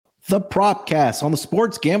The Propcast on the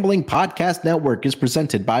Sports Gambling Podcast Network is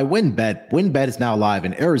presented by WynnBET. WynnBET is now live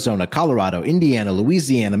in Arizona, Colorado, Indiana,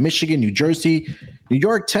 Louisiana, Michigan, New Jersey, New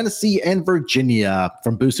York, Tennessee, and Virginia.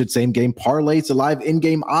 From boosted same-game parlays to live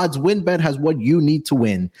in-game odds, WynnBET has what you need to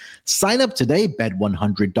win. Sign up today, bet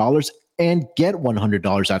 $100, and get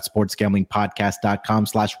 $100 at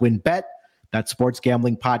sportsgamblingpodcast.com/WynnBET. That's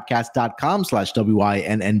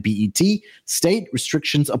sportsgamblingpodcast.com/WYNNBET. State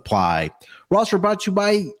restrictions apply. Roster brought to you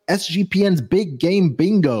by SGPN's Big Game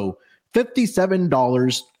Bingo.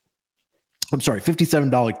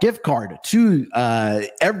 $57 gift card to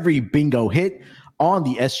every bingo hit on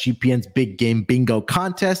the SGPN's Big Game Bingo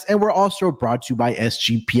contest. And we're also brought to you by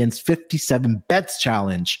SGPN's 57 Bets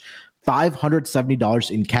Challenge. $570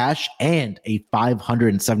 in cash and a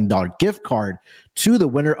 $570 gift card to the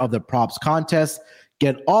winner of the props contest.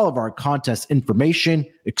 Get all of our contest information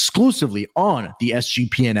exclusively on the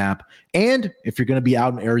SGPN app. And if you're going to be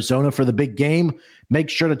out in Arizona for the big game, make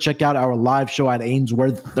sure to check out our live show at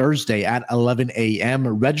Ainsworth Thursday at 11 a.m.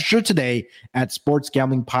 Register today at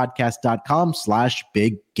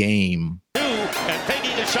sportsgamblingpodcast.com/big game. And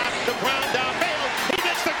taking a shot to ground downfield. He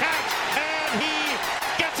gets the catch, and he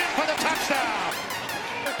gets in for the touchdown.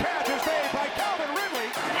 The catch is made by Calvin Ridley.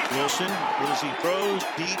 Wilson, as he throws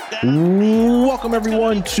deep down. Welcome,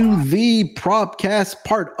 everyone, to the Propcast,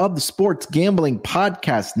 part of the Sports Gambling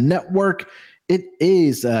Podcast Network. It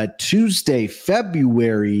is Tuesday,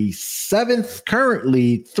 February 7th,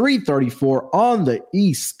 currently 3:34 on the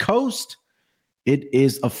East Coast. It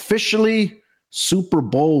is officially Super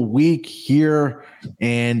Bowl week here,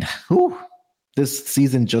 and this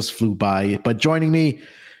season just flew by. But joining me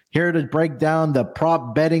here to break down the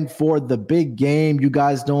prop betting for the big game, you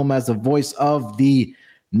guys know him as the voice of the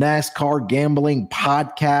NASCAR Gambling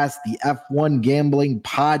Podcast, the F1 Gambling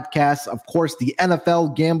Podcast, of course, the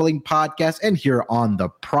NFL Gambling Podcast, and here on the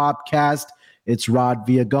Propcast, it's Rod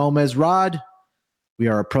Villagomez. Rod, we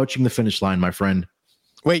are approaching the finish line, my friend.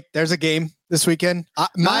 Wait, there's a game this weekend.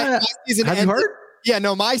 My season have ended. You heard? Yeah,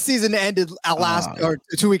 no, my season ended or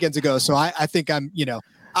 2 weekends ago. So I think I'm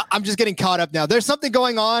just getting caught up now. There's something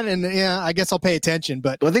going on, and I guess I'll pay attention.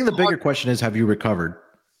 But I think the bigger question is, have you recovered?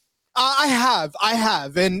 I have.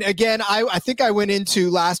 And again, I think I went into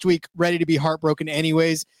last week ready to be heartbroken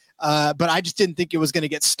anyways. But I just didn't think it was going to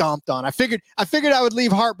get stomped on. I figured I would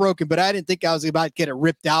leave heartbroken, but I didn't think I was about to get it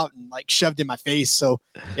ripped out and like shoved in my face. So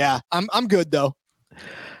yeah, I'm good though.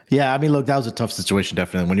 Yeah, I mean, look, that was a tough situation,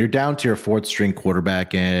 definitely. When you're down to your fourth string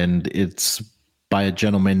quarterback and it's by a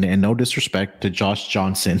gentleman, and no disrespect to Josh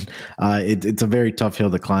Johnson, it's a very tough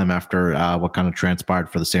hill to climb after what kind of transpired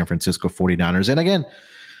for the San Francisco 49ers. And again,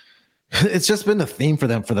 it's just been the theme for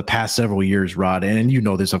them for the past several years, Rod. And you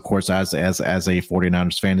know this, of course, as a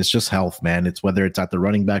 49ers fan. It's just health, man. It's whether it's at the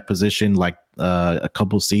running back position, like a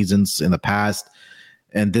couple seasons in the past,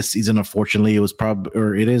 and this season, unfortunately,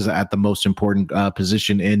 it is at the most important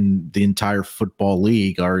position in the entire football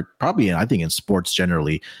league, or probably, I think, in sports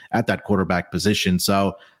generally, at that quarterback position.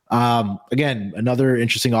 So, again, another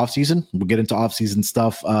interesting offseason. We'll get into offseason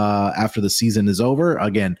stuff after the season is over.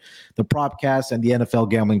 Again, the Propcast and the NFL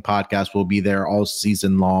Gambling Podcast will be there all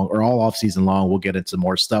season long, or all off season long. We'll get into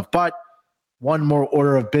more stuff. But one more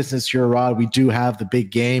order of business here, Rod. We do have the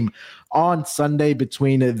big game on Sunday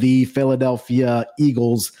between the Philadelphia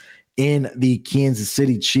Eagles and the Kansas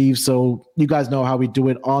City Chiefs. So you guys know how we do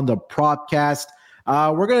it on the Propcast.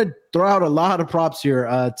 We're going to throw out a lot of props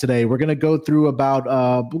here today. We're going to go through about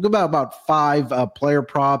five player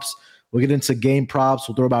props. We'll get into game props.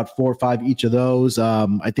 We'll throw about 4 or 5 each of those.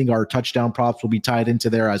 I think our touchdown props will be tied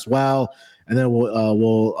into there as well. And then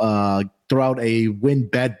we'll throw out a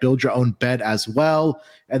WynnBET, build your own bet as well.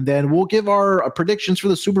 And then we'll give our predictions for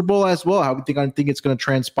the Super Bowl as well. I think it's going to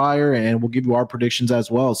transpire, and we'll give you our predictions as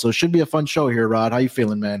well. So it should be a fun show here, Rod. How you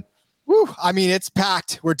feeling, man? Woo, I mean, it's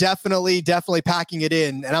packed. We're definitely packing it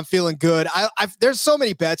in, and I'm feeling good. There's so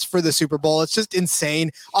many bets for the Super Bowl. It's just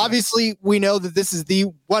insane. Obviously, we know that this is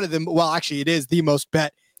one of them. Well, actually, it is the most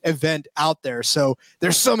bet event out there. So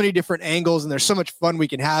there's so many different angles, and there's so much fun we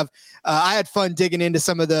can have. I had fun digging into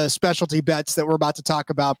some of the specialty bets that we're about to talk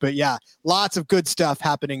about. But yeah, lots of good stuff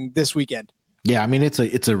happening this weekend. Yeah, I mean, it's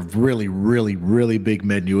a really, really, really big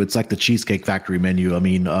menu. It's like the Cheesecake Factory menu, I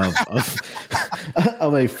mean, of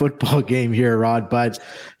a football game here, Rod. But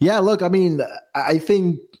yeah, look, I mean, I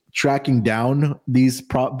think tracking down these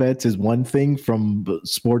prop bets is one thing from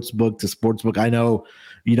sports book to sports book. I know,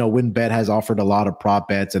 WinBet has offered a lot of prop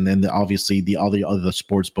bets, and then obviously all the other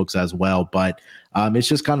sports books as well. But it's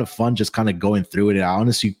just kind of fun, just kind of going through it. And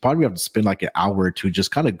honestly, you probably have to spend like an hour or two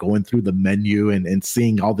just kind of going through the menu and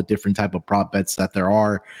seeing all the different type of prop bets that there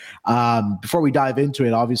are. Before we dive into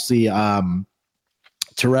it, obviously,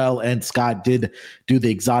 Terrell and Scott did do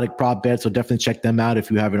the exotic prop bet, so definitely check them out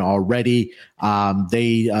if you haven't already.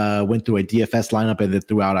 They went through a DFS lineup and they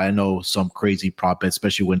threw out, I know, some crazy prop bets,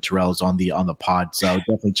 especially when Terrell's on the pod. So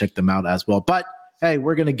definitely check them out as well. But hey,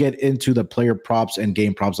 we're gonna get into the player props and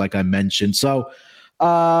game props, like I mentioned. So,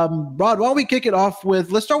 Rod, why don't we kick it off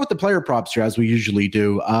with? Let's start with the player props here, as we usually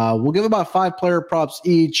do. We'll give about 5 player props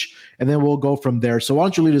each, and then we'll go from there. So, why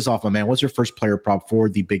don't you lead us off, my man? What's your first player prop for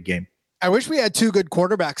the big game? I wish we had 2 good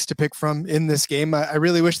quarterbacks to pick from in this game. I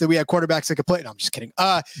really wish that we had quarterbacks that could play. No, I'm just kidding.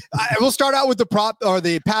 I will start out with the prop or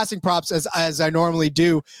the passing props as I normally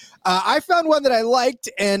do. I found one that I liked,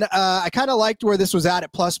 and I kind of liked where this was at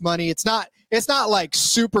plus money. It's not like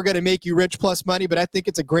super going to make you rich plus money, but I think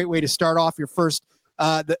it's a great way to start off your first,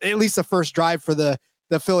 at least the first drive for the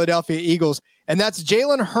Philadelphia Eagles. And that's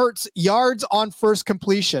Jalen Hurts yards on first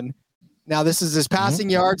completion. Now this is his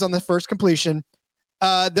passing yards on the first completion.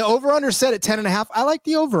 The over-under set at 10.5. I like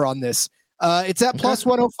the over on this. It's at plus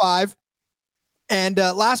 105. And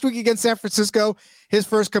last week against San Francisco, his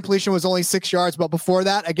first completion was only 6 yards. But before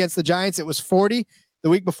that, against the Giants, it was 40. The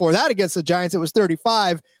week before that, against the Giants, it was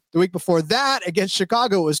 35. The week before that, against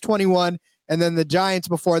Chicago, it was 21. And then the Giants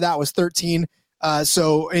before that was 13.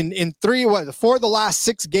 So in 4 of the last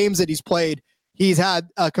 6 games that he's played, he's had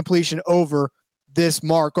a completion over this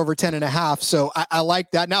mark, over 10.5. So I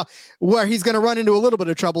like that. Now, where he's going to run into a little bit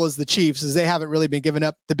of trouble is the Chiefs, as they haven't really been giving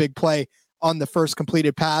up the big play on the first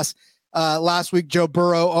completed pass. Last week, Joe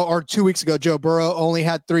Burrow, or 2 weeks ago, Joe Burrow only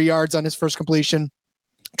had 3 yards on his first completion.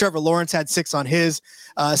 Trevor Lawrence had 6 on his.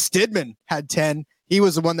 Stidman had 10. He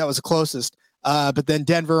was the one that was the closest. But then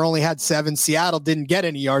Denver only had 7. Seattle didn't get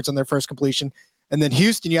any yards on their first completion. And then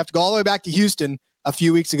Houston, you have to go all the way back to Houston a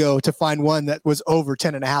few weeks ago to find one that was over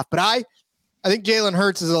 10.5. But I think Jalen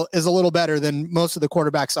Hurts is a little better than most of the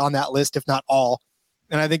quarterbacks on that list, if not all.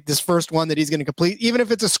 And I think this first one that he's going to complete, even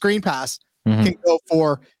if it's a screen pass, can go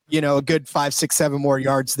for, a good 5, 6, 7 more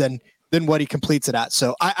yards than what he completes it at.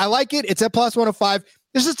 So I like it. It's at plus 105.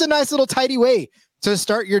 It's just a nice little tidy way to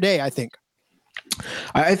start your day, I think.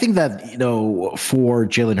 I think that, for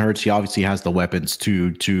Jalen Hurts, he obviously has the weapons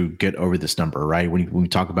to get over this number, right? When we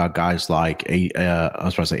talk about guys like, I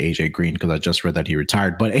was supposed to say AJ Green, because I just read that he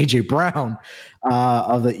retired, but AJ Brown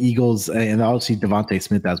of the Eagles, and obviously Devontae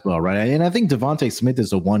Smith as well, right? And I think Devontae Smith is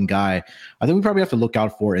the one guy I think we probably have to look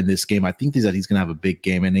out for in this game. I think that he's going to have a big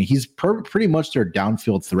game, and he's pretty much their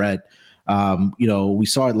downfield threat. We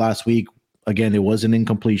saw it last week. Again, it was an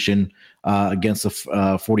incompletion against the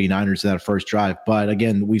 49ers in that first drive. But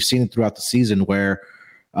again, we've seen it throughout the season where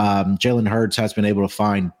Jalen Hurts has been able to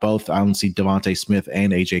find both, honestly, Devontae Smith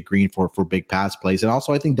and AJ Green for big pass plays. And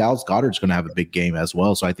also, I think Dallas Goedert's going to have a big game as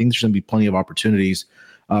well. So I think there's going to be plenty of opportunities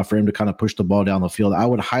for him to kind of push the ball down the field. I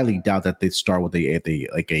would highly doubt that they'd start with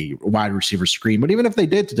a wide receiver screen. But even if they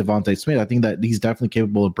did to Devontae Smith, I think that he's definitely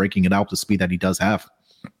capable of breaking it out with the speed that he does have.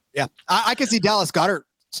 Yeah, I can see Dallas Goedert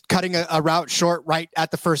cutting a route short right at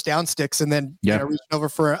the first down sticks and then reaching over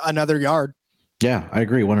for another yard. Yeah, I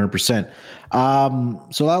agree 100%.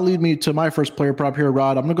 So that'll lead me to my first player prop here,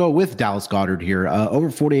 Rod. I'm going to go with Dallas Goedert here, over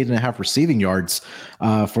 48.5 receiving yards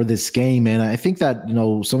for this game. And I think that,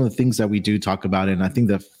 some of the things that we do talk about, and I think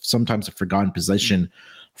that sometimes a forgotten position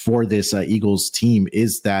for this Eagles team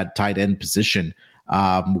is that tight end position,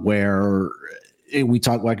 where we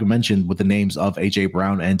talk, like I mentioned, with the names of AJ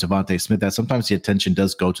Brown and Devontae Smith, that sometimes the attention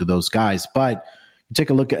does go to those guys. But you take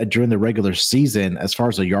a look at during the regular season, as far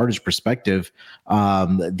as a yardage perspective,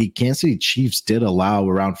 the Kansas City Chiefs did allow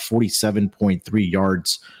around 47.3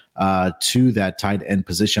 yards to that tight end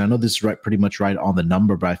position. I know this is pretty much right on the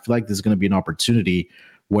number, but I feel like there's going to be an opportunity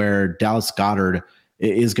where Dallas Goedert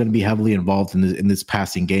is going to be heavily involved in this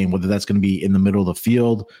passing game, whether that's going to be in the middle of the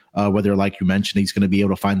field, whether, like you mentioned, he's going to be able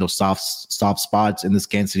to find those soft spots in this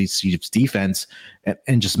Kansas City Chiefs defense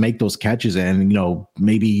and just make those catches and,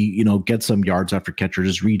 maybe, get some yards after catch or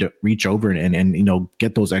just reach over and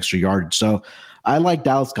get those extra yards. So I like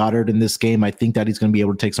Dallas Goedert in this game. I think that he's going to be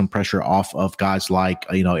able to take some pressure off of guys like,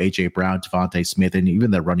 AJ Brown, Devontae Smith, and even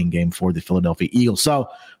the running game for the Philadelphia Eagles. So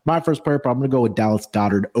my first player prop, I'm going to go with Dallas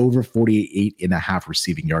Goedert over 48.5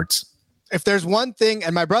 receiving yards. If there's one thing,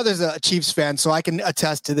 and my brother's a Chiefs fan, so I can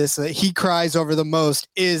attest to this, that he cries over the most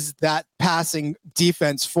is that passing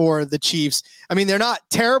defense for the Chiefs. I mean, they're not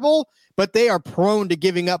terrible, but they are prone to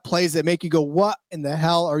giving up plays that make you go, what in the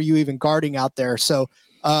hell are you even guarding out there? So,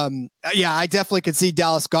 yeah, I definitely could see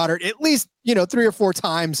Dallas Goedert at least, 3 or 4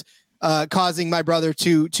 times causing my brother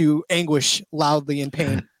to anguish loudly in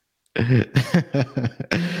pain. Yeah,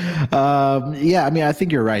 I mean, I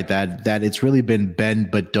think you're right that it's really been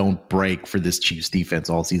bend but don't break for this Chiefs defense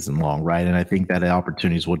all season long, right? And I think that the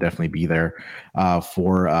opportunities will definitely be there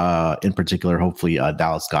for, in particular, hopefully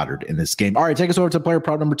Dallas Goedert in this game. All right, take us over to player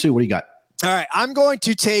prop number 2. What do you got? All right, I'm going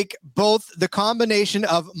to take both the combination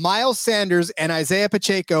of Miles Sanders and Isaiah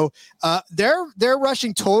Pacheco. Their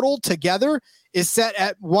rushing total together is set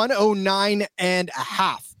at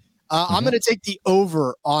 109.5. I'm going to take the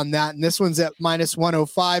over on that, and this one's at minus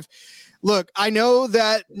 105. Look, I know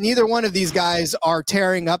that neither one of these guys are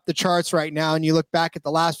tearing up the charts right now, and you look back at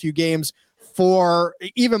the last few games for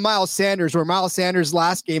even Miles Sanders, where Miles Sanders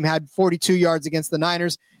last game had 42 yards against the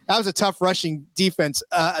Niners. That was a tough rushing defense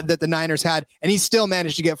that the Niners had, and he still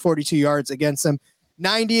managed to get 42 yards against them.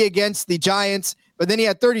 90 against the Giants, but then he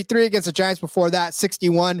had 33 against the Giants before that,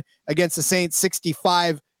 61 against the Saints,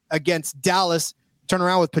 65 against Dallas. Turn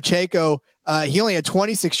around with Pacheco. He only had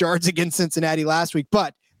 26 yards against Cincinnati last week,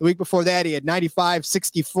 but the week before that, he had 95,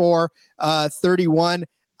 64, 31.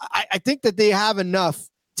 I think that they have enough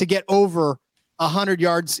to get over 100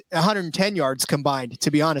 yards, 110 yards combined, to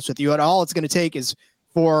be honest with you. And all it's going to take is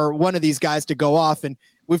for one of these guys to go off. And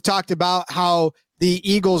we've talked about how the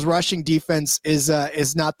Eagles rushing defense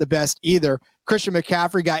is not the best either. Christian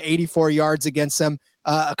McCaffrey got 84 yards against them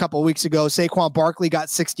a couple of weeks ago. Saquon Barkley got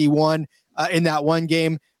 61 in that one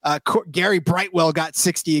game. Gary Brightwell got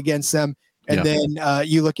 60 against them. And then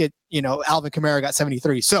you look at, Alvin Kamara got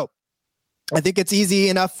 73. So I think it's easy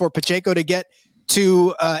enough for Pacheco to get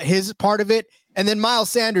to his part of it. And then Miles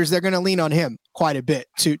Sanders, they're going to lean on him quite a bit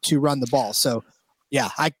to run the ball. So, yeah,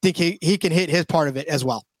 I think he can hit his part of it as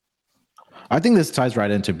well. I think this ties right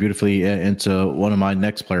beautifully into one of my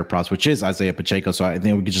next player props, which is Isaiah Pacheco. So I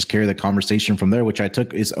think we could just carry the conversation from there, which I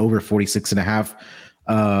took is over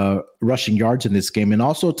 46.5 rushing yards in this game, and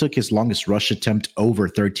also took his longest rush attempt over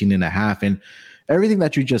 13.5. And everything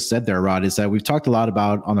that you just said there, Rod, is that we've talked a lot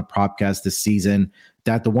about on the Propcast this season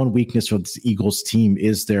that the one weakness for this Eagles team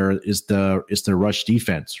is their rush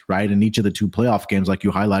defense, right? In each of the 2 playoff games, like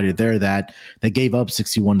you highlighted there, that they gave up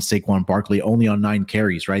 61 to Saquon Barkley only on 9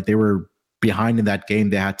 carries, right? They were behind in that game.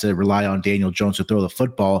 They had to rely on Daniel Jones to throw the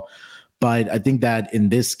football. But I think that in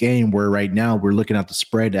this game, where right now we're looking at the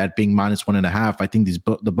spread at being minus 1.5, I think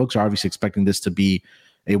the books are obviously expecting this to be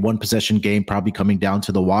a 1-possession game, probably coming down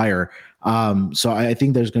to the wire. So I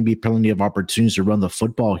think there's going to be plenty of opportunities to run the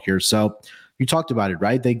football here. So you talked about it,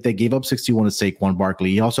 right? They gave up 61 to Saquon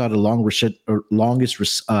Barkley. He also had a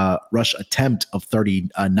longest rush attempt of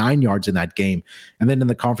 39 yards in that game. And then in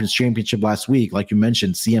the conference championship last week, like you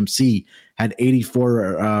mentioned, CMC had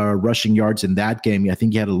 84 rushing yards in that game. I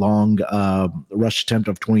think he had a long rush attempt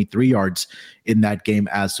of 23 yards in that game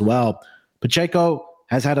as well. Pacheco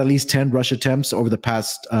has had at least 10 rush attempts over the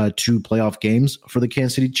past 2 playoff games for the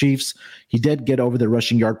Kansas City Chiefs. He did get over the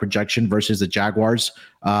rushing yard projection versus the Jaguars,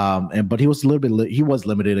 but he was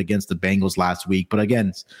limited against the Bengals last week. But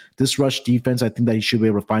again, this rush defense, I think that he should be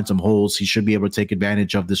able to find some holes. He should be able to take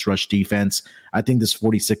advantage of this rush defense. I think this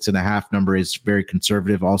 46.5 number is very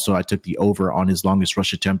conservative. Also, I took the over on his longest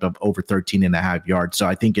rush attempt of over 13.5 yards. So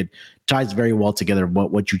I think it ties very well together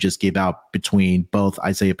what you just gave out between both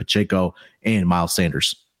Isaiah Pacheco and Miles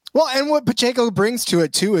Sanders. Well, and what Pacheco brings to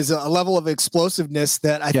it too is a level of explosiveness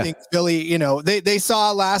that I think Philly, they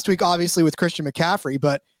saw last week, obviously with Christian McCaffrey,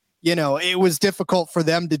 but it was difficult for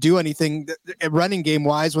them to do anything running game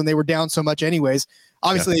wise when they were down so much anyways.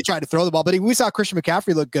 Obviously they tried to throw the ball, but we saw Christian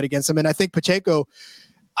McCaffrey look good against him. And I think Pacheco,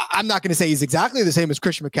 I'm not going to say he's exactly the same as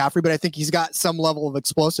Christian McCaffrey, but I think he's got some level of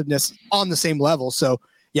explosiveness on the same level. So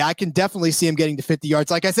yeah, I can definitely see him getting to 50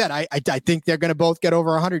 yards. Like I said, I think they're going to both get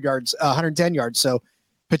over 100 yards, 110 yards. So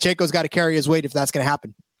Pacheco's got to carry his weight if that's going to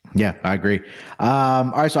happen. Yeah, I agree.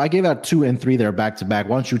 All right, so I gave out 2 and 3 there back to back.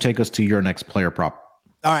 Why don't you take us to your next player prop?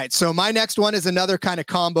 All right, so my next one is another kind of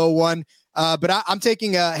combo one, but I'm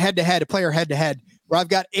taking a player head-to-head, where I've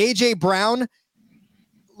got A.J. Brown.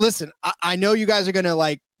 Listen, I know you guys are going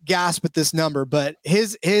to gasp at this number, but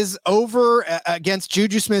his over against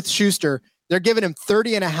Juju Smith-Schuster, they're giving him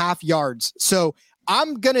 30.5 yards. So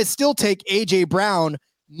I'm going to still take A.J. Brown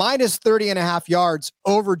minus 30.5 yards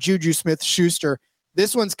over Juju Smith-Schuster.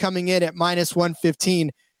 This one's coming in at minus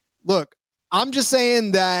 115. Look, I'm just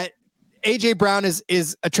saying that A.J. Brown is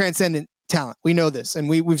a transcendent talent. We know this, and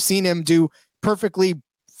we've seen him do perfectly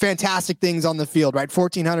fantastic things on the field, right?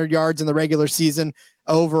 1,400 yards in the regular season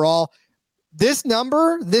overall. This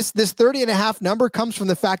number, this 30.5 number comes from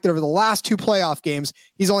the fact that over the last 2 playoff games,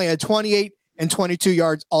 he's only had 28 and 22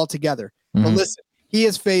 yards altogether. But listen, he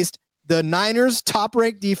has faced the Niners'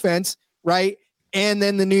 top-ranked defense, right? And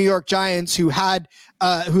then the New York Giants, who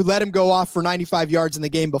let him go off for 95 yards in the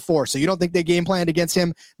game before. So you don't think they game planned against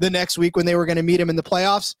him the next week when they were going to meet him in the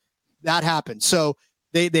playoffs? That happened. So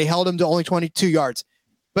they held him to only 22 yards.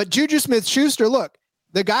 But Juju Smith-Schuster, look,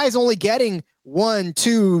 the guy's only getting 1,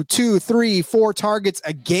 2, 3, 4 targets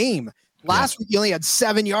a game. Last week, he only had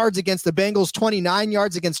 7 yards against the Bengals, 29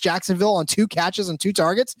 yards against Jacksonville on 2 catches and 2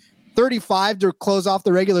 targets, 35 to close off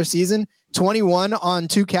the regular season, 21 on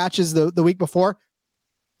 2 catches the week before.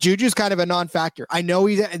 Juju's kind of a non-factor. I know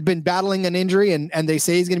he's been battling an injury and they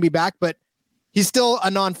say he's going to be back, but he's still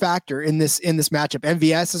a non-factor in this matchup.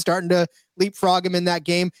 MVS is starting to leapfrog him in that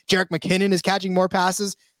game. Jerick McKinnon is catching more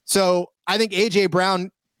passes. So I think A.J.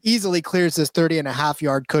 Brown easily clears this 30.5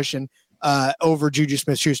 yard cushion over Juju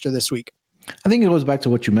Smith-Schuster this week. I think it goes back to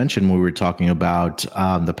what you mentioned when we were talking about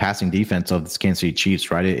the passing defense of the Kansas City Chiefs,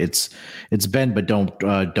 right? It's bend but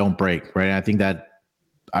don't break, right? I think that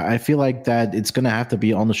I feel like that it's going to have to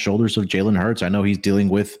be on the shoulders of Jalen Hurts. I know he's dealing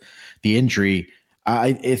with the injury.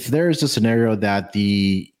 If there is a scenario that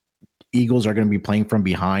the Eagles are going to be playing from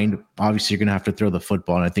behind, obviously you're going to have to throw the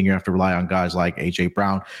football, and I think you have to rely on guys like A.J.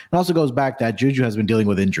 Brown. It also goes back that Juju has been dealing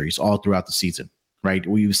with injuries all throughout the season, right?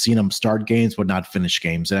 We've seen him start games but not finish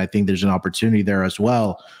games, and I think there's an opportunity there as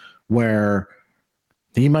well where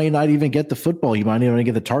he might not even get the football. He might not even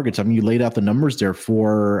get the targets. I mean, you laid out the numbers there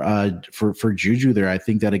for Juju there. I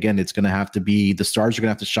think that, again, it's going to have to be the stars are going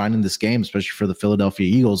to have to shine in this game, especially for the Philadelphia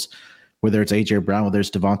Eagles, whether it's A.J. Brown, whether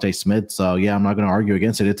it's Devontae Smith. So, yeah, I'm not going to argue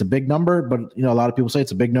against it. It's a big number, but, a lot of people say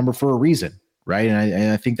it's a big number for a reason, right?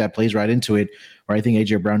 And I think that plays right into it, where I think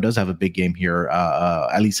A.J. Brown does have a big game here,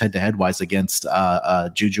 at least head-to-head wise against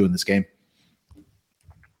Juju in this game.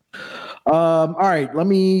 All right, let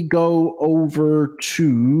me go over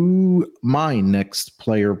to my next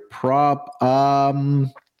player prop.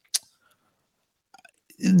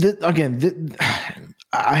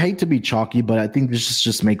 I hate to be chalky, but I think this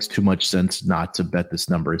just makes too much sense not to bet this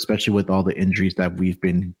number, especially with all the injuries that we've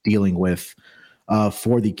been dealing with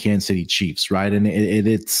for the Kansas City Chiefs, right? And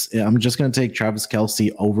I'm just going to take Travis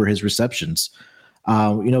Kelce over his receptions.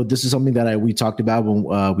 This is something that we talked about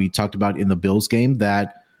when we talked about in the Bills game,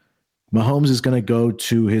 that Mahomes is going to go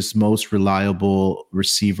to his most reliable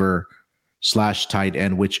receiver / tight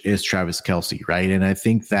end, which is Travis Kelce, right? And I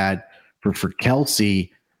think that for Kelce,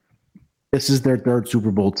 this is their 3rd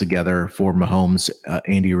Super Bowl together for Mahomes,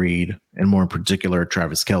 Andy Reid, and more in particular,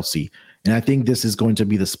 Travis Kelce. And I think this is going to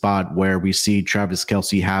be the spot where we see Travis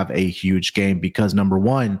Kelce have a huge game because, number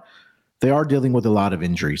one, they are dealing with a lot of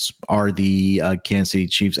injuries, are the Kansas City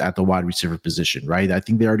Chiefs at the wide receiver position, right? I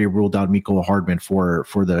think they already ruled out Mecole Hardman for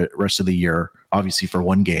the rest of the year, obviously for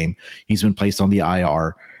 1 game. He's been placed on the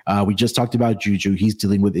IR. We just talked about Juju. He's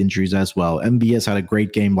dealing with injuries as well. MVS had a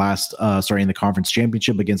great game in the conference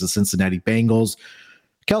championship against the Cincinnati Bengals.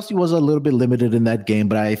 Kelce was a little bit limited in that game,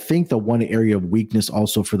 but I think the one area of weakness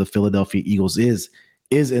also for the Philadelphia Eagles is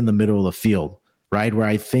in the middle of the field, right? Where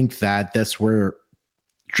I think that's where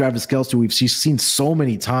Travis Kelce, we've seen so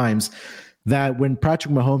many times that when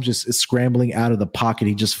Patrick Mahomes just is scrambling out of the pocket,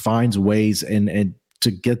 he just finds ways and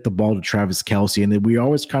to get the ball to Travis Kelce. And then we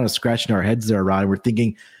always kind of scratching our heads there, Rod. We're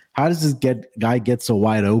thinking, how does this guy get so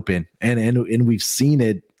wide open? And we've seen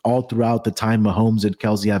it all throughout the time Mahomes and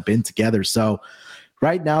Kelce have been together. So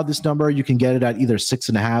right now, this number, you can get it at either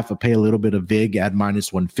 6.5 or pay a little bit of VIG at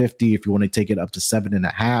 -150 if you want to take it up to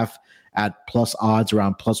 7.5 at plus odds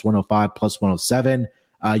around plus 105, plus 107.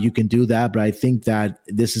 You can do that, but I think that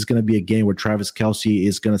this is going to be a game where Travis Kelce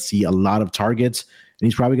is going to see a lot of targets, and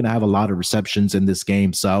he's probably going to have a lot of receptions in this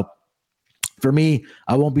game. So for me,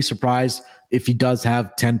 I won't be surprised if he does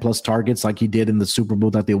have 10-plus targets like he did in the Super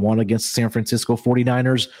Bowl that they won against the San Francisco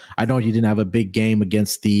 49ers. I know he didn't have a big game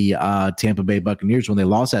against the Tampa Bay Buccaneers when they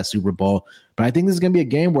lost that Super Bowl, but I think this is going to be a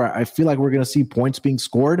game where I feel like we're going to see points being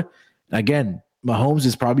scored. Again, Mahomes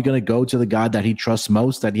is probably going to go to the guy that he trusts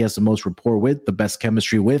most, that he has the most rapport with, the best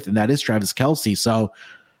chemistry with, and that is Travis Kelce. So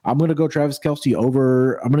I'm going to go Travis Kelce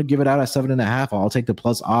over. I'm going to give it out at 7.5. I'll take the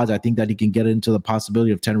plus odds. I think that he can get into the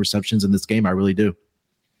possibility of 10 receptions in this game. I really do.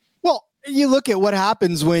 Well, you look at what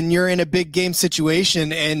happens when you're in a big game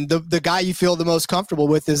situation and the guy you feel the most comfortable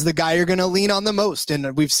with is the guy you're going to lean on the most.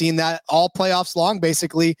 And we've seen that all playoffs long,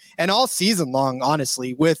 basically, and all season long,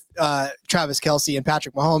 honestly, with Travis Kelce and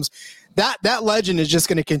Patrick Mahomes. That legend is just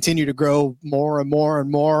going to continue to grow more and more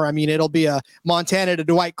and more. I mean, it'll be a Montana to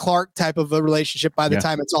Dwight Clark type of a relationship by the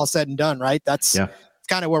time it's all said and done, right? That's kind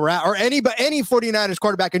kind of where we're at. Or any 49ers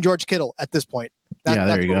quarterback in George Kittle at this point.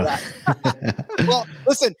 There you go. Well,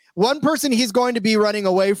 listen, one person he's going to be running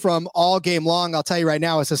away from all game long, I'll tell you right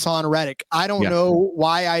now, is Hassan Reddick. I don't know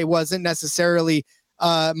why I wasn't necessarily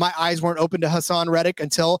my eyes weren't open to Hassan Reddick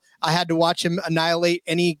until I had to watch him annihilate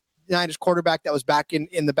any Niners quarterback that was back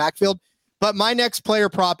in the backfield. But my next player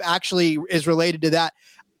prop actually is related to that.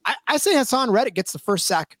 I say Hassan Reddick gets the first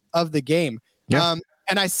sack of the game. Yeah.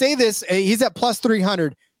 And I say this, he's at plus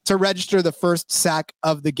 300 to register the first sack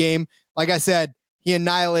of the game. Like I said, he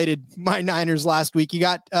annihilated my Niners last week. He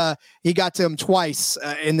got to him twice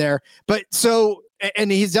in there. But so,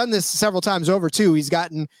 and he's done this several times over too. He's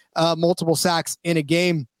gotten multiple sacks in a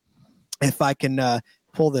game. If I can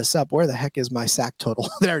pull this up, where the heck is my sack total?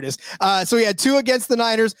 There it is. So he had 2 against the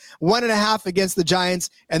Niners, 1.5 against the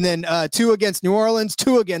Giants, and then 2 against New Orleans,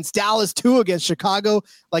 2 against Dallas, 2 against Chicago.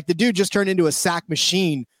 Like the dude just turned into a sack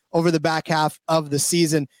machine over the back half of the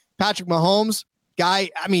season. Patrick Mahomes,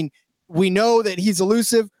 guy, I mean, we know that he's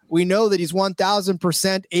elusive. We know that he's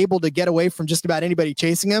 1,000% able to get away from just about anybody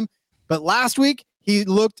chasing him. But last week, he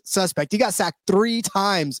looked suspect. He got sacked 3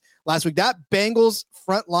 times last week. That Bengals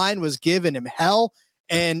front line was giving him hell,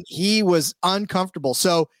 and he was uncomfortable.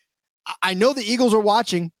 So I know the Eagles are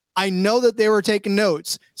watching. I know that they were taking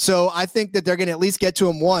notes. So I think that they're going to at least get to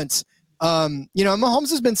him once. Mahomes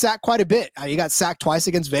has been sacked quite a bit. He got sacked twice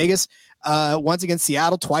against Vegas, once against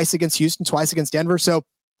Seattle, twice against Houston, twice against Denver. So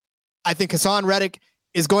I think Hassan Reddick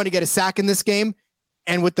is going to get a sack in this game.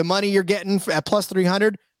 And with the money you're getting at plus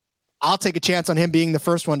 300, I'll take a chance on him being the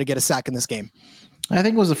first one to get a sack in this game. I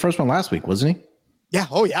think it was the first one last week, wasn't he? Yeah.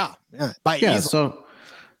 Oh, yeah. So,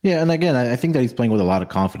 and again, I think that he's playing with a lot of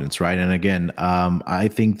confidence, right? And again, I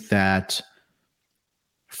think that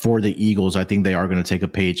for the Eagles, I think they are going to take a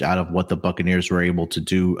page out of what the Buccaneers were able to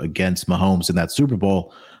do against Mahomes in that Super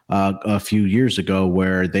Bowl a few years ago,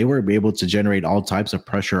 where they were able to generate all types of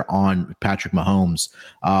pressure on Patrick Mahomes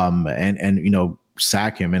and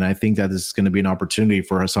sack him. And I think that this is going to be an opportunity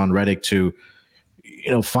for Hassan Reddick to,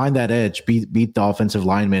 find that edge, beat the offensive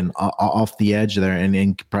lineman off the edge there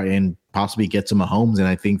and possibly get to Mahomes. And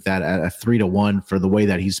I think that at a 3-1 for the way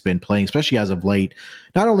that he's been playing, especially as of late,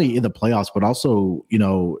 not only in the playoffs, but also,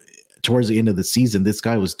 towards the end of the season, this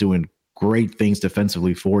guy was doing great things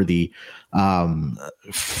defensively for the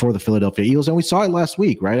Philadelphia Eagles. And we saw it last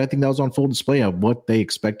week, right? I think that was on full display of what they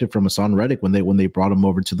expected from Hassan Reddick when they brought him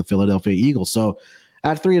over to the Philadelphia Eagles. So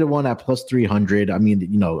at 3-1 at plus 300, I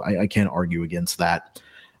mean, I can't argue against that.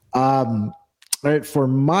 All right, for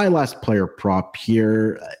my last player prop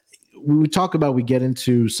here, we talk about, we get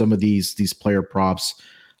into some of these player props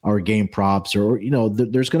or game props, or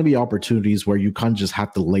there's going to be opportunities where you kind of just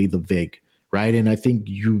have to lay the vig, right? And I think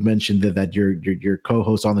you mentioned that your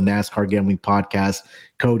co-host on the NASCAR Gambling Podcast,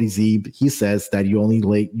 Cody Zeeb, he says that you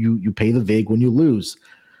only you pay the vig when you lose.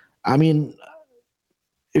 I mean,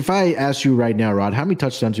 if I ask you right now, Rod, how many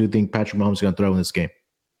touchdowns do you think Patrick Mahomes is going to throw in this game?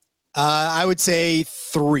 I would say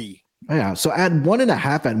 3. Yeah, so at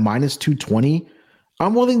 1.5 at minus 220,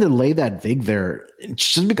 I'm willing to lay that vig there.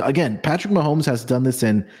 Just because, again, Patrick Mahomes has done this,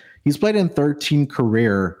 and he's played in 13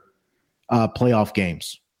 career playoff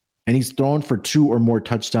games, and he's thrown for 2 or more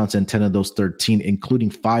touchdowns in 10 of those 13, including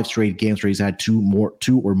 5 straight games where he's had 2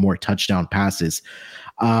 or more touchdown passes.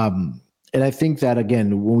 And I think that,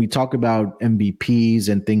 again, when we talk about MVPs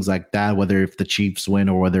and things like that, whether if the Chiefs win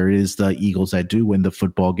or whether it is the Eagles that do win the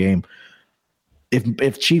football game,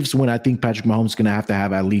 if Chiefs win, I think Patrick Mahomes is going to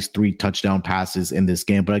have at least 3 touchdown passes in this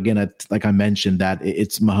game. But again, like I mentioned, that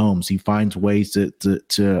it's Mahomes. He finds ways to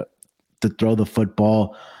throw the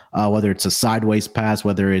football, whether it's a sideways pass,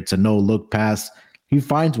 whether it's a no-look pass. He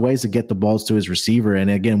finds ways to get the balls to his receiver. And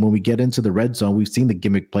again, when we get into the red zone, we've seen the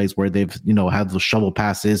gimmick plays where they've, had the shovel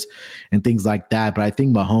passes and things like that. But I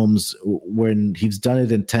think Mahomes, when he's done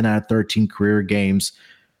it in 10 out of 13 career games,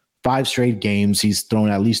 5 straight games, he's thrown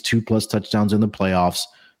at least 2+ touchdowns in the playoffs.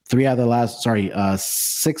 6 out of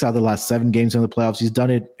the last 7 games in the playoffs, he's done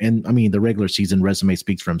it. And I mean, the regular season resume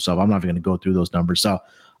speaks for himself. I'm not even going to go through those numbers. So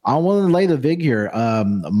I want to lay the vig here.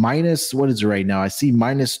 Minus, what is it right now? I see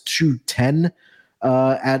minus 210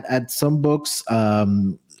 at some books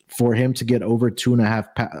for him to get over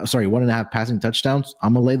 1.5 passing touchdowns.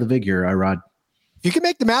 I'm gonna lay the vig here, Rod. You can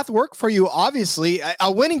make the math work for you. Obviously,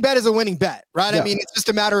 a winning bet is a winning bet, right? Yeah. I mean, it's just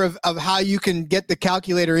a matter of how you can get the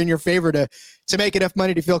calculator in your favor to make enough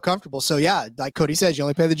money to feel comfortable. So yeah, like Cody says, you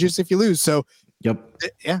only pay the juice if you lose. So yep,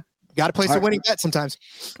 yeah, got to place a winning bet sometimes.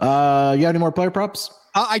 You have any more player props?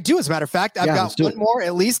 I do, as a matter of fact. I've got one more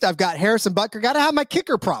at least. I've got Harrison Butker. Got to have my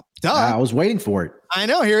kicker prop. Duh. I was waiting for it. I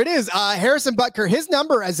know. Here it is. Harrison Butker, his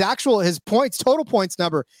number as his points, total points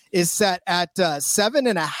number is set at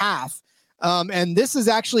 7.5. And this is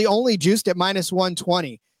actually only juiced at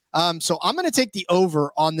 -120. So I'm going to take the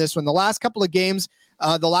over on this one. The last couple of games,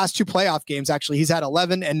 the last 2 playoff games, actually, he's had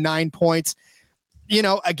 11 and 9 points.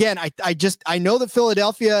 Again, I know that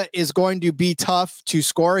Philadelphia is going to be tough to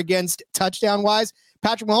score against touchdown wise.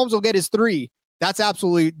 Patrick Mahomes will get his 3. That's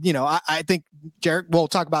absolutely, I think Jared, we'll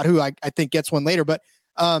talk about who I think gets one later, but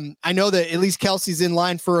I know that at least Kelsey's in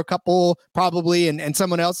line for a couple probably, and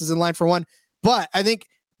someone else is in line for one, but I think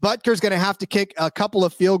Butker's going to have to kick a couple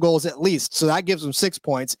of field goals at least. So that gives him 6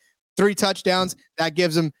 points, 3 touchdowns. That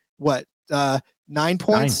gives him 9 points.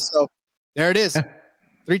 9. So there it is.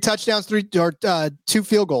 3 touchdowns, 2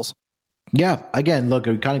 field goals. Yeah. Again, look,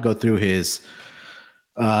 we kind of go through his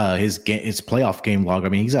playoff game log. I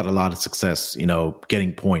mean, he's had a lot of success,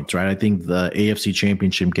 getting points, right? I think the AFC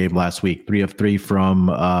Championship game last week, 3 of 3 from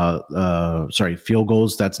field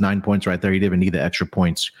goals. That's 9 points right there. He didn't even need the extra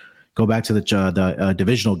points. Go back to the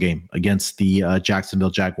divisional game against the Jacksonville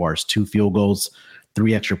Jaguars, 2 field goals,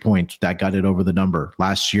 3 extra points. That got it over the number.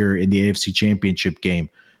 Last year in the AFC Championship game,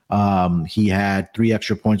 he had 3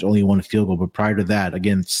 extra points, only 1 field goal. But prior to that,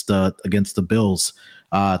 against the Bills,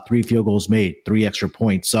 3 field goals made, 3 extra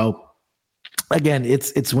points. So again,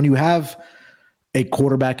 it's when you have a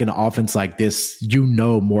quarterback in an offense like this,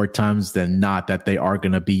 more times than not that they are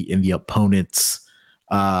going to be in the opponent's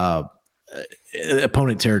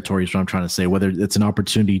opponent territory is what I'm trying to say, whether it's an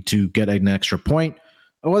opportunity to get an extra point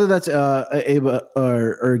or whether that's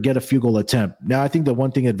or get a field goal attempt. Now, I think the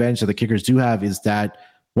one thing advantage that the kickers do have is that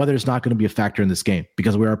weather is not going to be a factor in this game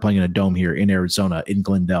because we are playing in a dome here in Arizona, in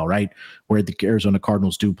Glendale, right, where the Arizona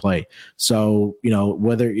Cardinals do play. So,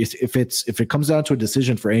 whether if it comes down to a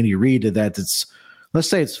decision for Andy Reid that it's, let's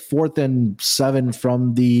say it's 4th and 7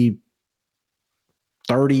 from the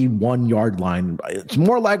 31-yard line, it's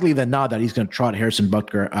more likely than not that he's going to trot Harrison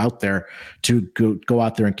Butker out there to go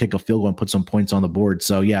out there and kick a field goal and put some points on the board.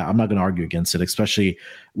 So, yeah, I'm not going to argue against it, especially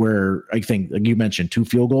where I think, like you mentioned, 2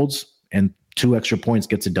 field goals and 2 extra points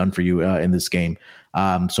gets it done for you in this game.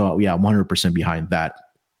 So, yeah, I'm 100% behind that.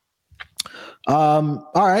 All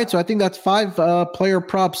right, so I think that's 5 player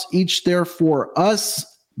props each there for us.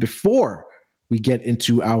 Before we get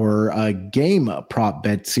into our game prop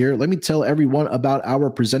bets here, let me tell everyone about our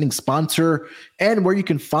presenting sponsor and where you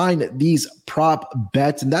can find these prop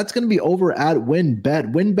bets. And that's going to be over at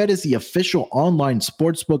WynnBET. WynnBET is the official online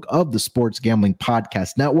sportsbook of the Sports Gambling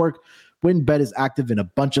Podcast Network. WynnBET is active in a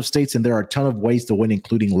bunch of states, and there are a ton of ways to win,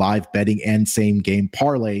 including live betting and same-game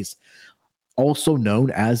parlays, also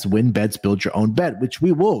known as WynnBET's Build Your Own Bet, which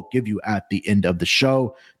we will give you at the end of the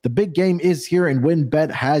show. The big game is here, and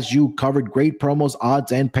WynnBET has you covered. Great promos,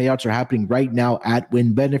 odds, and payouts are happening right now at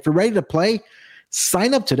WynnBET. And if you're ready to play,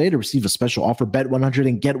 sign up today to receive a special offer. Bet 100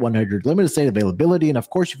 and get 100. Limited state availability. And of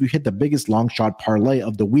course, if you hit the biggest long shot parlay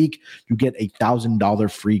of the week, you get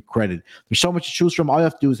 $1,000 free credit. There's so much to choose from. All you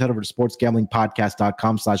have to do is head over to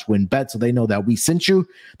sportsgamblingpodcast.com/WynnBET so they know that we sent you.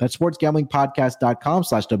 That's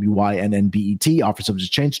sportsgamblingpodcast.com/WYNNBET. Offer subject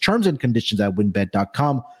to change. Terms and conditions at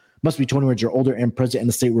wynnbet.com. Must be 21 years or older and present in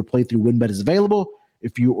the state where playthrough WynnBET is available.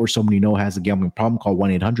 If you or someone you know has a gambling problem, call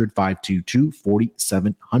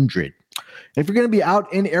 1-800-522-4700. If you're going to be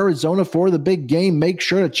out in Arizona for the big game, make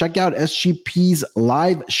sure to check out SGP's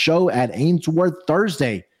live show at Ainsworth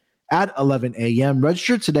Thursday at 11 a.m.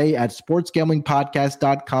 Register today at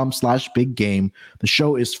sportsgamblingpodcast.com/big game. The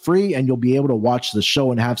show is free, and you'll be able to watch the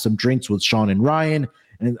show and have some drinks with Sean and Ryan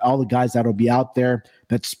and all the guys that will be out there.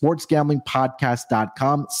 That's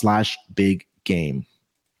sportsgamblingpodcast.com/big game.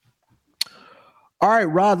 All right,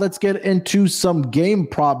 Rod, let's get into some game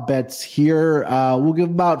prop bets here. We'll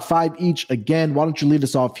give about 5 each again. Why don't you lead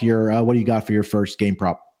us off here? What do you got for your first game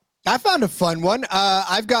prop? I found a fun one.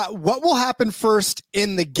 I've got what will happen first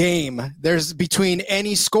in the game. There's between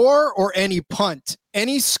any score or any punt.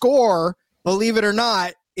 Any score, believe it or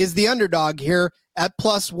not, is the underdog here at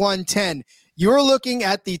plus 110. You're looking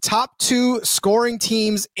at the top 2 scoring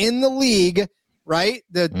teams in the league, right?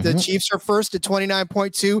 The Chiefs are first at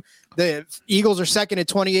 29.2. The Eagles are second at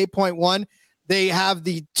 28.1. They have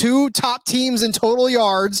the 2 top teams in total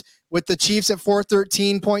yards, with the Chiefs at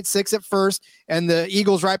 413.6 at first and the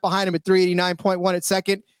Eagles right behind them at 389.1 at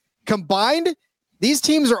second. Combined, these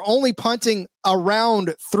teams are only punting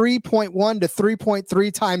around 3.1 to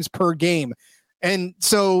 3.3 times per game. And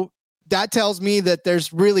so that tells me that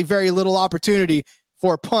there's really very little opportunity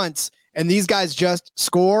for punts, and these guys just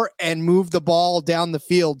score and move the ball down the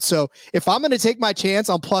field. So if I'm going to take my chance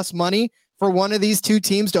on plus money for one of these 2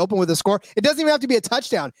 teams to open with a score, it doesn't even have to be a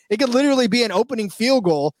touchdown. It could literally be an opening field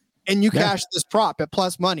goal and you cash this prop at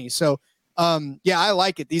plus money. So, I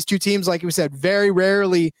like it. These two teams, like we said, very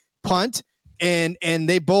rarely punt, and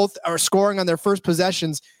they both are scoring on their first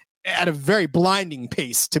possessions at a very blinding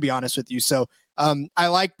pace, to be honest with you. So, I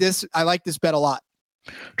like this. I like this bet a lot.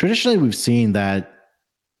 Traditionally, we've seen that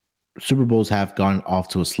Super Bowls have gone off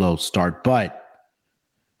to a slow start, but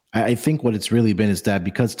I think what it's really been is that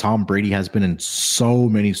because Tom Brady has been in so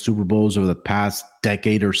many Super Bowls over the past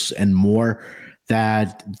decade and more,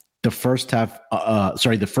 that the first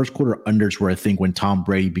quarter unders were, I think, when Tom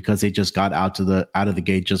Brady, because they just got out of the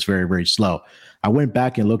gate just very, very slow. I went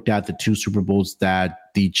back and looked at the two Super Bowls that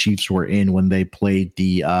the Chiefs were in when they played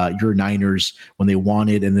the your Niners when they won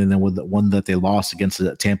it, and then the one that they lost against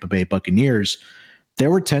the Tampa Bay Buccaneers. There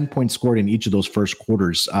were 10 points scored in each of those first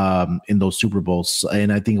quarters in those Super Bowls.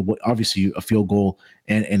 And I think obviously a field goal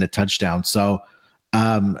and a touchdown. So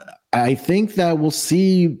I think that we'll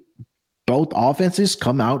see both offenses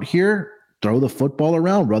come out here, throw the football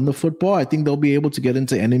around, run the football. I think they'll be able to get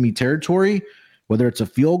into enemy territory, whether it's a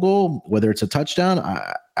field goal, whether it's a touchdown.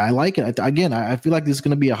 I like it. I feel like this is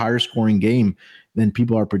going to be a higher scoring game than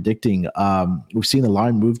people are predicting. We've seen the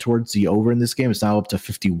line move towards the over in this game. It's now up to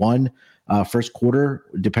 51. First quarter,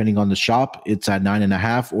 depending on the shop, it's at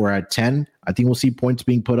 9.5 or at 10. I think we'll see points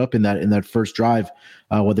being put up in that first drive,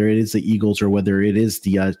 whether it is the Eagles or whether it is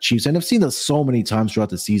the Chiefs. And I've seen this so many times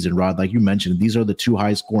throughout the season, Rod. Like you mentioned, these are the two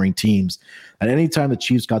high scoring teams. At any time the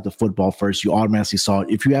Chiefs got the football first, you automatically saw it.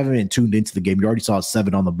 If you haven't been tuned into the game, you already saw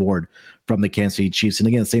 7 on the board from the Kansas City Chiefs. And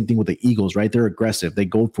again, same thing with the Eagles, right? They're aggressive. They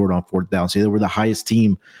go for it on fourth down. So they were the highest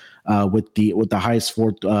team with the highest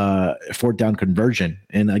fourth down conversion.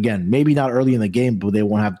 And again, maybe not early in the game, but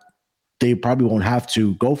they probably won't have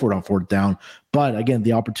to go for it on fourth down. But again,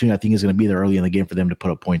 the opportunity I think is going to be there early in the game for them to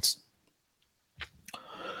put up points.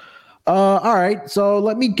 All right, so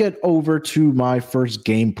let me get over to my first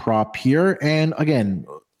game prop here. And again,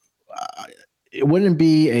 it wouldn't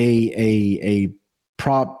be a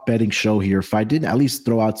prop betting show here if I didn't at least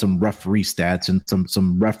throw out some referee stats and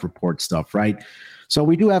some ref report stuff, right? So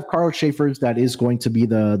we do have Carl Schaefer that is going to be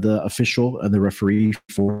the official and the referee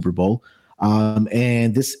for Super Bowl.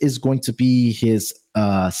 And this is going to be his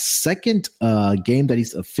second game that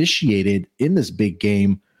he's officiated in this big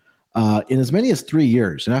game in as many as 3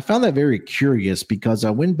 years. And I found that very curious because I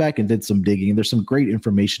went back and did some digging. There's some great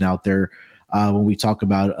information out there when we talk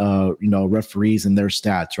about referees and their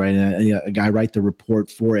stats, right? And I write the report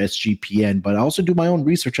for SGPN, but I also do my own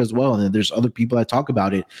research as well. And there's other people that talk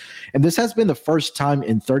about it. And this has been the first time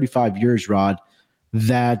in 35 years, Rod,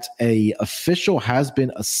 that a official has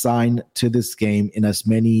been assigned to this game in as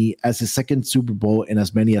many as his second Super Bowl in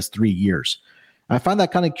as many as 3 years. I find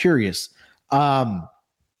that kind of curious.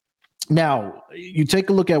 Now, you take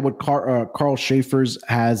a look at what Carl Schaefer's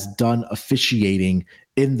has done officiating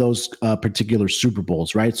in those particular Super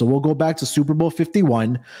Bowls, right? So we'll go back to Super Bowl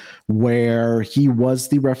 51, where he was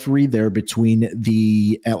the referee there between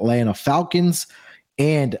the Atlanta Falcons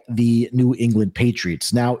and the New England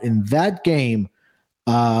Patriots. Now, in that game,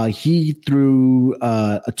 he threw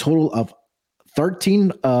a total of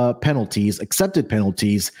 13 penalties, accepted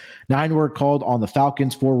penalties. 9 were called on the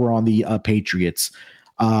Falcons, 4 were on the Patriots.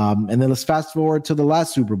 And then let's fast forward to the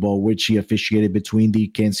last Super Bowl, which he officiated between the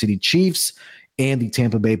Kansas City Chiefs and the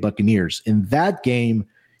Tampa Bay Buccaneers. In that game,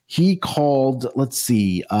 he called,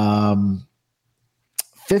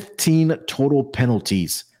 15 total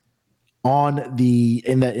penalties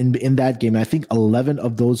in that game. I think 11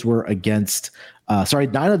 of those were against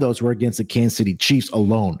 9 of those were against the Kansas City Chiefs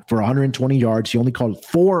alone for 120 yards. He only called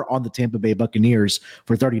 4 on the Tampa Bay Buccaneers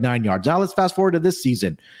for 39 yards. Now let's fast forward to this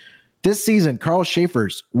season. This season, Carl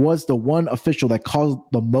Schaefer's was the one official that called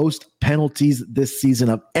the most penalties this season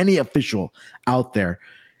of any official out there.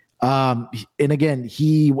 And again,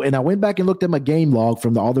 I went back and looked at my game log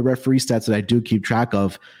from all the referee stats that I do keep track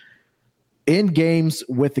of. In games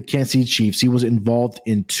with the Kansas City Chiefs, he was involved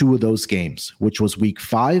in 2 of those games, which was Week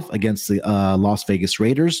 5 against the Las Vegas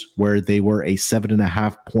Raiders, where they were a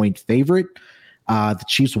 7.5-point favorite. The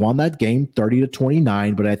Chiefs won that game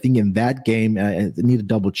 30-29, but I think in that game, I need to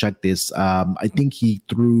double check this. I think he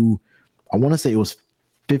threw, I want to say it was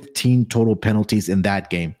 15 total penalties in that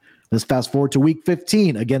game. Let's fast forward to Week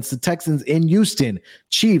 15 against the Texans in Houston.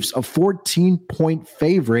 Chiefs, a 14-point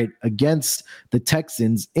favorite against the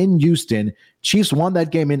Texans in Houston. Chiefs won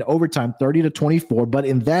that game in overtime 30-24, but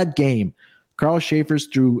in that game, Carl Schaefer's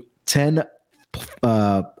threw 10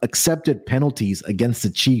 accepted penalties against the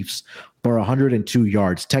Chiefs for 102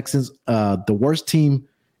 yards. Texans, the worst team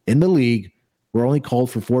in the league, were only called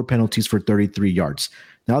for 4 penalties for 33 yards.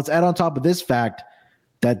 Now let's add on top of this fact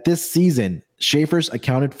that this season, Schaefer's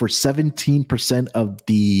accounted for 17% of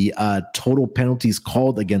the total penalties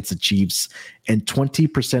called against the Chiefs and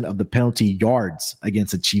 20% of the penalty yards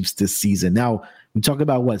against the Chiefs this season. Now, we talk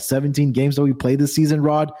about 17 games that we played this season,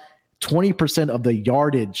 Rod. 20% of the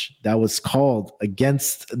yardage that was called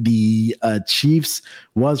against the Chiefs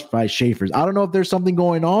was by Schaefer's. I don't know if there's something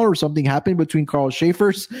going on or something happened between Carl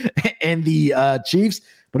Schaefer's and the Chiefs,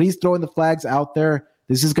 but he's throwing the flags out there.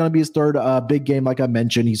 This is going to be his third big game, like I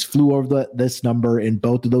mentioned. He's flew over this number in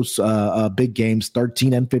both of those big games,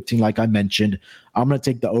 13 and 15, like I mentioned. I'm going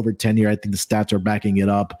to take the over 10 here. I think the stats are backing it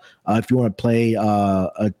up. If you want to play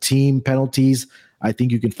team penalties, I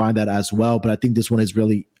think you can find that as well. But I think this one is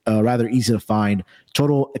really rather easy to find.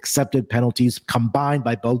 Total accepted penalties combined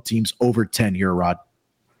by both teams over 10 here, Rod.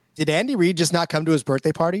 Did Andy Reid just not come to his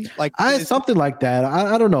birthday party? Something like that.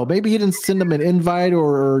 I don't know. Maybe he didn't send him an invite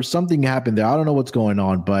or something happened there. I don't know what's going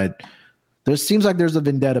on, but there seems like there's a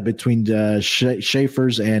vendetta between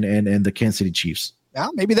Schaefer's and the Kansas City Chiefs. Yeah,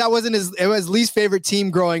 maybe that wasn't his least favorite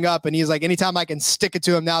team growing up, and he's like, anytime I can stick it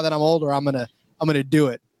to him now that I'm older, I'm gonna do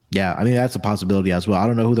it. Yeah, I mean, that's a possibility as well. I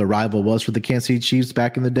don't know who the rival was for the Kansas City Chiefs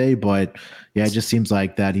back in the day, but yeah, it just seems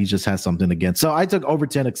like that he just has something against. So I took over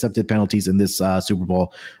 10 accepted penalties in this Super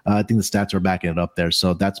Bowl. I think the stats are backing it up there.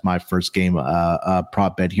 So that's my first game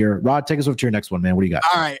prop bet here. Rod, take us over to your next one, man. What do you got?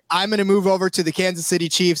 All right, I'm going to move over to the Kansas City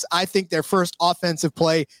Chiefs. I think their first offensive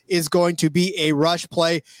play is going to be a rush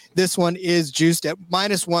play. This one is juiced at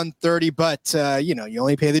 -130, but you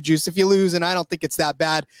only pay the juice if you lose, and I don't think it's that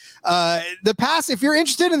bad. The pass, if you're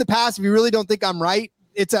interested in the pass, if you really don't think I'm right,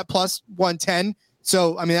 it's at +110.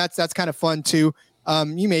 So, I mean, that's kind of fun too.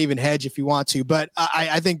 You may even hedge if you want to, but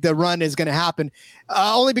I think the run is going to happen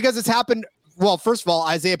only because it's happened. Well, first of all,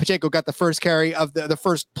 Isaiah Pacheco got the first carry of the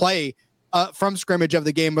first play from scrimmage of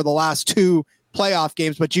the game for the last two playoff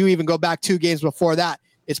games. But you even go back 2 games before that,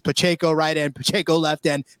 it's Pacheco right end, Pacheco left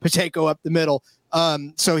end, Pacheco up the middle.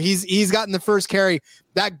 So he's gotten the first carry.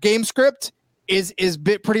 That game script is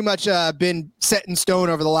pretty much been set in stone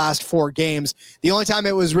over the last 4 games. The only time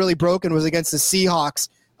it was really broken was against the Seahawks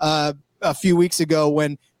a few weeks ago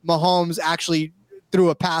when Mahomes actually threw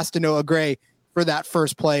a pass to Noah Gray for that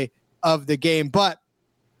first play of the game. But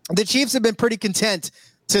the Chiefs have been pretty content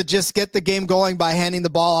to just get the game going by handing the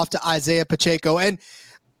ball off to Isaiah Pacheco. And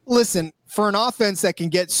listen, for an offense that can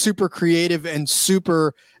get super creative and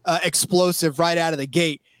super explosive right out of the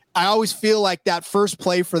gate, I always feel like that first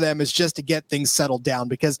play for them is just to get things settled down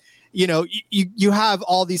because, you have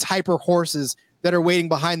all these hyper horses that are waiting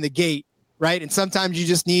behind the gate, right? And sometimes you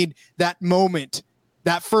just need that moment,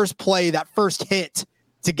 that first play, that first hit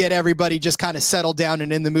to get everybody just kind of settled down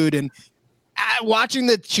and in the mood. And watching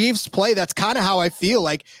the Chiefs play, that's kind of how I feel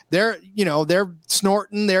like they're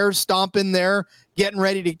snorting, they're stomping, they're getting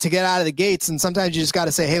ready to get out of the gates. And sometimes you just got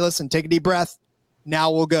to say, hey, listen, take a deep breath.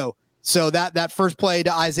 Now we'll go. So that first play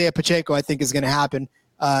to Isaiah Pacheco, I think, is going to happen.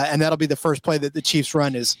 And that'll be the first play that the Chiefs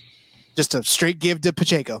run is just a straight give to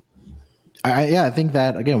Pacheco. I think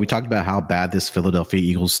that, again, we talked about how bad this Philadelphia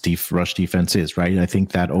Eagles rush defense is, right? I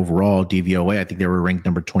think that overall DVOA, I think they were ranked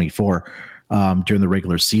number 24 during the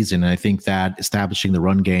regular season. And I think that establishing the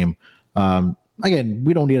run game, again,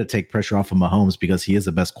 we don't need to take pressure off of Mahomes because he is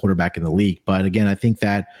the best quarterback in the league. But again, I think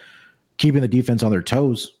that keeping the defense on their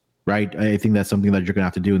toes, right? I think that's something that you're going to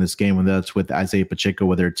have to do in this game, whether that's with Isaiah Pacheco,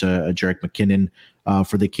 whether it's Jerick McKinnon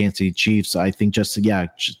for the Kansas City Chiefs. I think just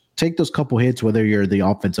take those couple hits, whether you're the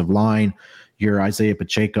offensive line, you're Isaiah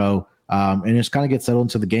Pacheco, and just kind of get settled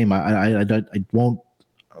into the game. I won't.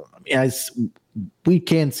 As we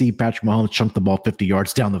can see Patrick Mahomes chunk the ball 50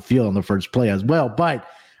 yards down the field on the first play as well, but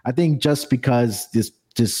I think just because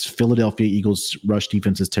this Philadelphia Eagles rush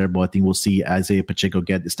defense is terrible, I think we'll see Isaiah Pacheco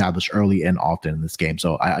get established early and often in this game.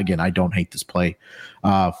 So I don't hate this play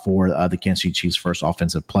for the Kansas City Chiefs' first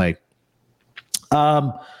offensive play.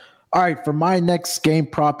 All right, for my next game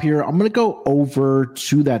prop here, I'm going to go over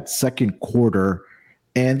to that second quarter.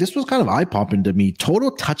 And this was kind of eye-popping to me. Total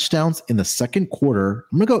touchdowns in the second quarter.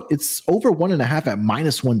 I'm going to go, it's over 1.5 at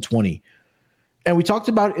 -120. And we talked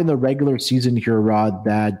about in the regular season here, Rod,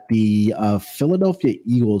 that the Philadelphia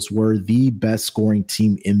Eagles were the best scoring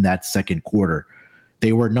team in that second quarter.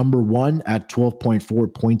 They were number 1 at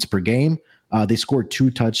 12.4 points per game. They scored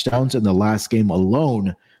 2 touchdowns in the last game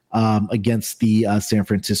alone against the San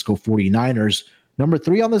Francisco 49ers. Number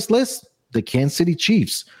 3 on this list, the Kansas City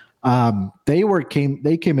Chiefs. They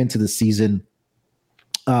came into the season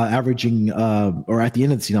averaging, or at the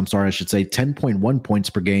end of the season, 10.1 points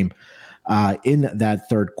per game in that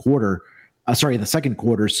third quarter. In the second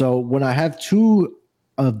quarter. So when I have 2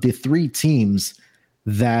 of the 3 teams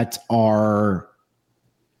that are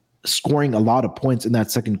scoring a lot of points in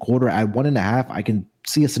that second quarter. At 1.5, I can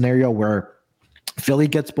see a scenario where Philly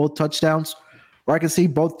gets both touchdowns, or I can see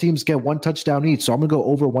both teams get one touchdown each. So I'm going to go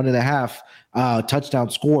over 1.5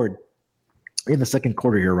 touchdowns scored in the second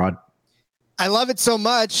quarter here, Rod. I love it so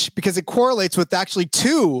much because it correlates with actually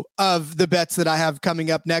two of the bets that I have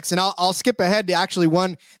coming up next. And I'll skip ahead to actually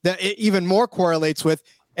one that it even more correlates with.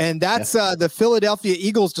 And that's the Philadelphia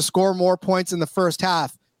Eagles to score more points in the first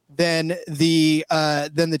half than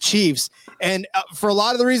the Chiefs. And for a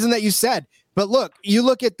lot of the reason that you said, but look, you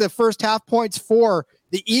look at the first half points for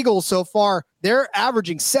the Eagles so far, they're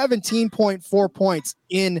averaging 17.4 points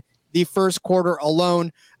in the first quarter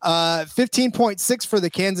alone, 15.6 for the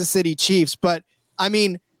Kansas City Chiefs. But I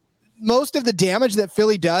mean, most of the damage that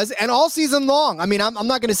Philly does, and all season long, I mean, I'm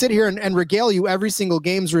not going to sit here and regale you every single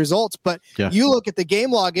game's results, but you look at the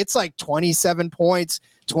game log, it's like 27 points,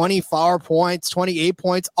 24 points, 28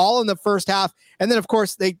 points, all in the first half. And then of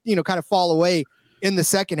course they, kind of fall away in the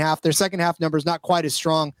second half. Their second half number is not quite as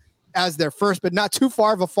strong as their first, but not too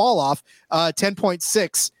far of a fall off,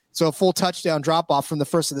 10.6. So a full touchdown drop off from the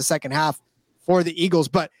first to the second half for the Eagles.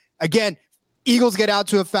 But again, Eagles get out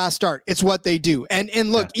to a fast start. It's what they do.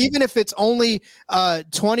 And look, even if it's only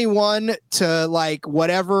 21 to like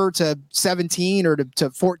whatever to 17 or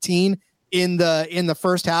to 14 in the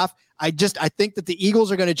first half, I think that the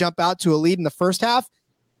Eagles are going to jump out to a lead in the first half,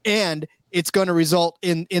 and it's going to result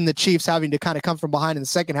in the Chiefs having to kind of come from behind in the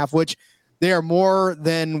second half, which they are more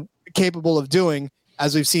than capable of doing,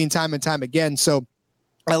 as we've seen time and time again. So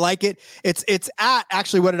I like it. It's at,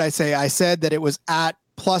 actually, what did I say? I said that it was at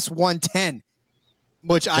plus 110,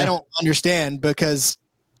 which I don't understand because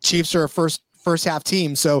Chiefs are a first half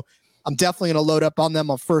team. So I'm definitely going to load up on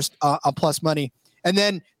them on plus money. And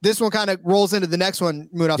then this one kind of rolls into the next one,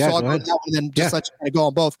 Munaf. So I'll go with that one and then just let you kind of go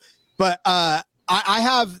on both. But I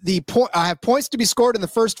have I have points to be scored in the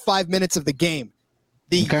first 5 minutes of the game.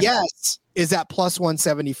 The yes is at plus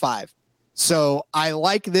 175. So I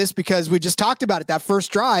like this because we just talked about it. That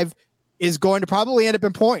first drive is going to probably end up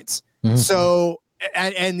in points. Mm-hmm. So,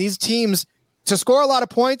 and these teams, to score a lot of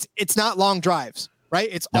points, it's not long drives, right?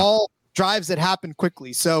 It's all drives that happen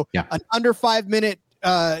quickly. So an under 5 minute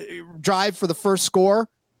drive for the first score,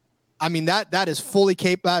 I mean, that is fully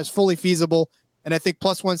capable, that is fully feasible. And I think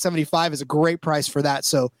plus 175 is a great price for that.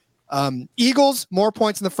 So Eagles, more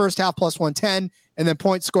points in the first half, plus 110, and then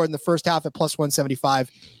points scored in the first half at plus 175.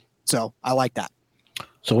 So I like that.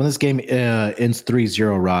 So when this game ends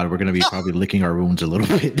 3-0, Rod, we're going to be probably licking our wounds a little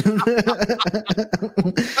bit.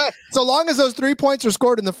 So long as those 3 points are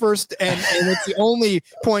scored in the first, and it's the only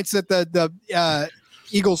points that the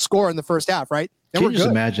Eagles score in the first half, right? Then Can you just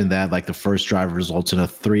imagine that, like the first drive results in a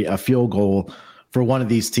field goal for one of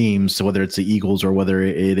these teams, so whether it's the Eagles or whether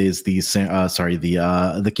it is the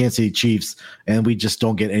Kansas City Chiefs, and we just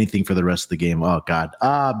don't get anything for the rest of the game. Oh God.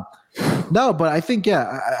 No, but I think,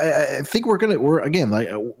 I think we're again, like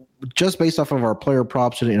just based off of our player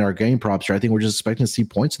props and our game props here, I think we're just expecting to see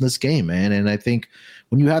points in this game, man. And I think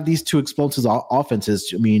when you have these two explosive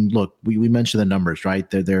offenses, I mean, look, we mentioned the numbers, right?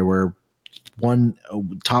 There were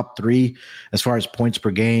top three as far as points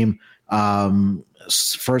per game.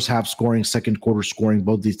 First half scoring, second quarter scoring,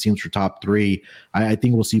 both these teams were top three. I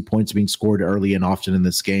think we'll see points being scored early and often in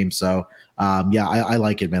this game. So, I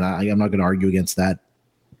like it, man. I'm not going to argue against that.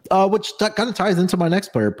 Which that kind of ties into my next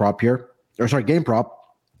player prop here, game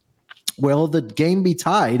prop. Will the game be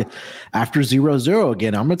tied after 0-0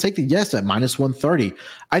 again? I'm going to take the yes at minus 130.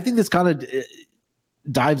 I think this kind of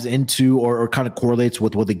dives into or kind of correlates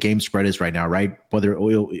with what the game spread is right now, right? Whether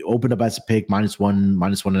it opened up as a pick, -1,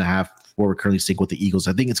 -1.5, where we're currently seeing with the Eagles.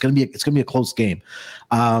 I think it's gonna be a close game.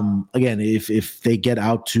 Again, if they get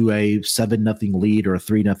out to a 7-0 lead or a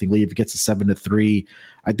 3-0 lead, if it gets a 7-3,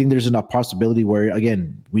 I think there's enough possibility where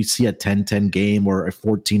again we see a 10-10 game or a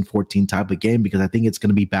 14-14 type of game, because I think it's going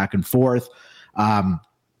to be back and forth. And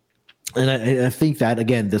I think that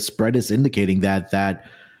again the spread is indicating that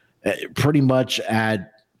pretty much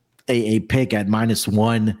at a pick at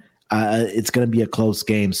 -1, it's going to be a close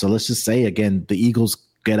game. So let's just say again the Eagles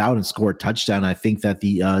get out and score a touchdown. I think that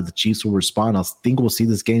the Chiefs will respond. I think we'll see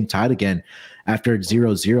this game tied again after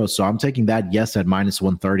 0-0. So I'm taking that yes at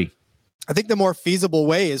 -130. I think the more feasible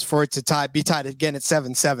way is for it to be tied again at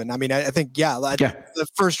 7-7. I mean, I think, the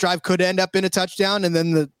first drive could end up in a touchdown, and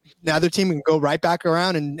then the other team can go right back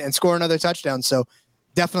around and score another touchdown. So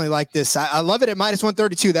definitely like this. I love it at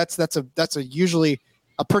 -132. That's usually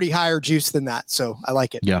a pretty higher juice than that. So I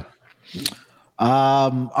like it. Yeah.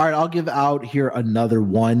 All right. I'll give out here another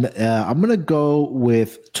one. I'm going to go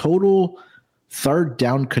with total third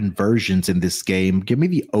down conversions in this game. Give me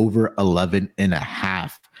the over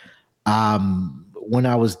 11.5. when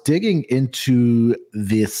I was digging into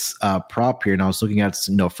this prop here and I was looking at,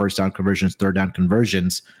 first down conversions, third down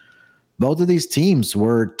conversions, both of these teams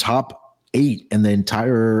were top 8 in the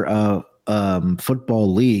entire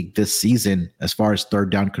football league this season as far as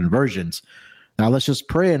third down conversions. Now let's just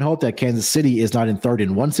pray and hope that Kansas City is not in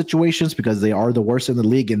 3rd-and-1 situations, because they are the worst in the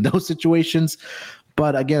league in those situations.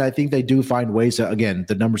 But again, I think they do find ways to, again,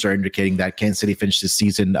 the numbers are indicating that Kansas City finished this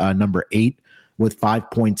season number 8 with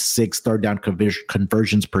 5.6 third down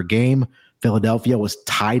conversions per game. Philadelphia was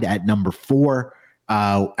tied at number 4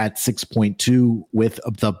 at 6.2 with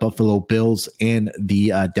the Buffalo Bills and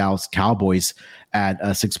the Dallas Cowboys at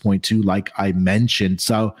 6.2, like I mentioned.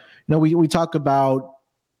 So, we talk about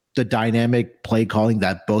the dynamic play calling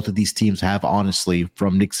that both of these teams have, honestly,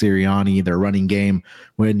 from Nick Sirianni, their running game,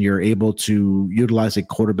 when you're able to utilize a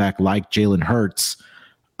quarterback like Jalen Hurts,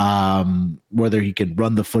 whether he can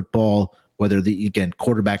run the football, whether again,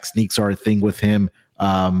 quarterback sneaks are a thing with him,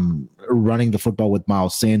 running the football with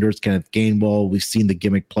Miles Sanders, Kenneth Gainwell. We've seen the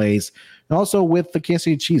gimmick plays, and also with the Kansas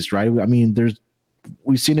City Chiefs, right? I mean,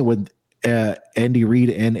 we've seen it with Andy Reid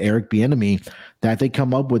and Eric Bieniemy, that they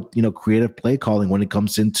come up with creative play calling when it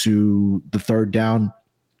comes into the third down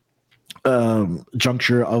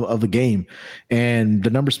juncture of the game, and the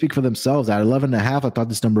numbers speak for themselves. At 11.5, I thought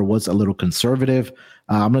this number was a little conservative.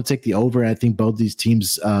 I'm going to take the over. I think both these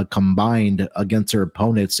teams combined against their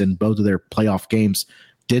opponents in both of their playoff games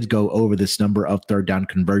did go over this number of third down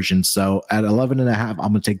conversions. So at 11.5, I'm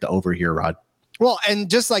going to take the over here, Rod. Well, and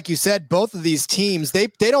just like you said, both of these teams, they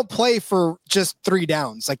don't play for just 3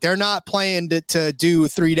 downs. Like, they're not playing to do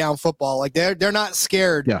 3-down football. Like, they're not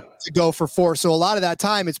scared to go for 4. So a lot of that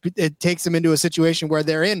time, it takes them into a situation where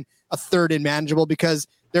they're in a 3rd and manageable, because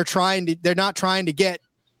they're not trying to get,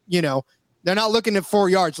 they're not looking at 4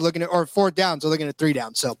 yards, or 4th downs, they're looking at 3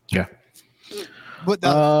 downs. So yeah. But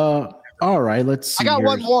all right, let's see. I got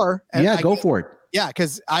one more. Go for it. Yeah,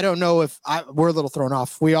 because I don't know if we're a little thrown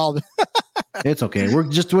off. We all. It's okay.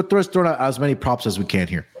 We're throwing out as many props as we can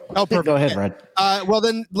here. Oh, perfect. Go ahead, Brad. Well,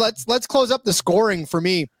 then let's close up the scoring for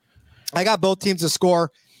me. I got both teams to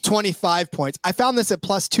score 25 points. I found this at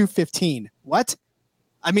plus 215. What?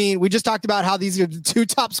 I mean, we just talked about how these are the 2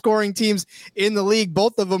 top scoring teams in the league,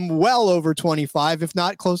 both of them well over 25, if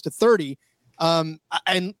not close to 30. And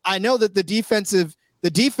I know that the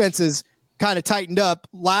defenses kind of tightened up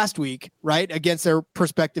last week, right, against their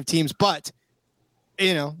prospective teams, but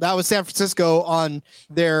that was San Francisco on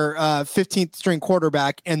their 15th string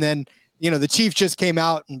quarterback. And then, the Chiefs just came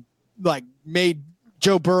out and made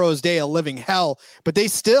Joe Burrow's day a living hell, but they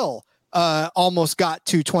still almost got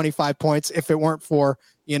to 25 points if it weren't for,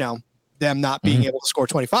 them not being able to score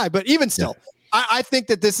 25. But even still, I think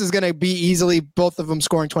that this is going to be easily both of them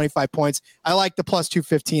scoring 25 points. I like the plus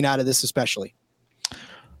 215 out of this, especially.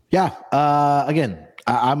 Yeah. Again,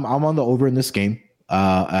 I'm on the over in this game.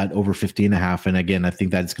 At over 50.5. And again, I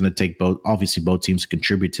think that it's going to take both teams to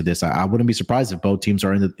contribute to this. I wouldn't be surprised if both teams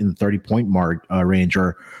are in the 30-point mark range,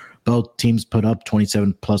 or both teams put up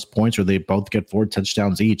 27 plus points, or they both get 4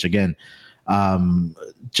 touchdowns each. Again, we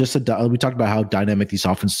talked about how dynamic these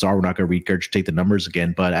offenses are. We're not going to regurgitate the numbers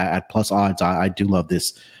again, but at plus odds, I do love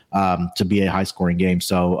this to be a high scoring game.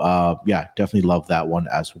 So definitely love that one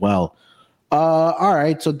as well. All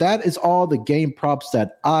right, so that is all the game props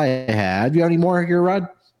that I had. You have any more here, Rod?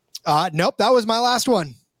 Nope, that was my last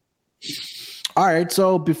one. All right,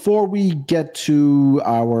 so before we get to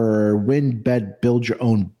our win bet, build your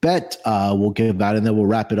own bet, we'll give that, and then we'll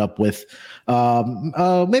wrap it up with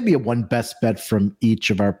maybe a one best bet from each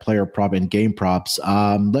of our player prop and game props.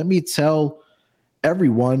 Let me tell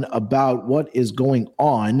everyone about what is going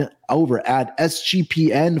on over at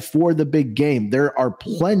SGPN for the big game. There are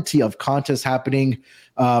plenty of contests happening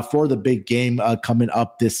for the big game coming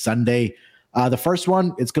up this Sunday. The first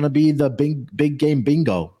one, it's going to be the big game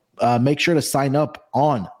bingo. Make sure to sign up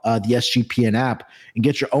on the SGPN app and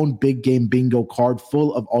get your own big game bingo card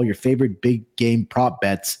full of all your favorite big game prop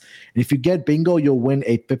bets. And if you get bingo, you'll win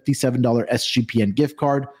a $57 SGPN gift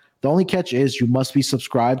card. The only catch is you must be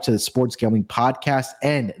subscribed to the Sports Gambling Podcast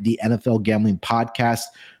and the NFL Gambling Podcast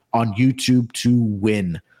on YouTube to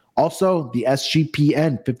win. Also, the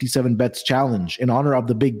SGPN 57 Bets Challenge. In honor of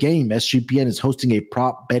the big game, SGPN is hosting a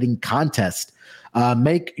prop betting contest.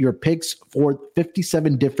 Make your picks for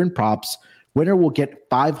 57 different props. Winner will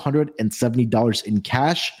get $570 in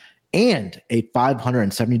cash and a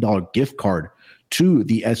 $570 gift card to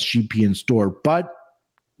the SGPN store. But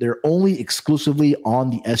they're only exclusively on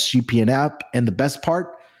the SGPN app. And the best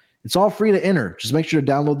part, it's all free to enter. Just make sure to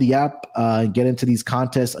download the app and get into these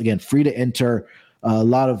contests. Again, free to enter. a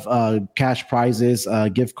lot of cash prizes,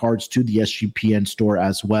 gift cards to the SGPN store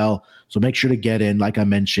as well. So make sure to get in, like I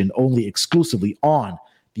mentioned, only exclusively on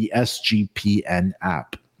the SGPN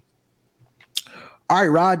app. All right,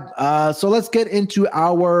 Rod. So let's get into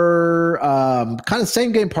our kind of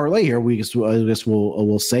same game parlay here. I guess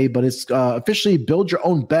we'll say, but it's officially build your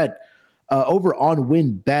own bet over on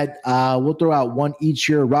WynnBET. We'll throw out one each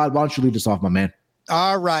here. Rod, why don't you lead us off, my man?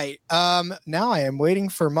 All right. Now I am waiting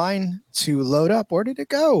for mine to load up. Where did it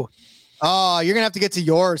go? Oh, you're gonna have to get to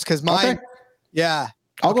yours because mine. Okay. Yeah,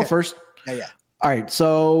 I'll go first. Yeah. All right.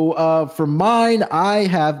 So for mine, I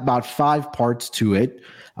have about 5 parts to it.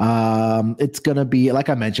 It's going to be, like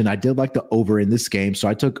I mentioned, I did like the over in this game. So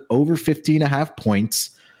I took over 50.5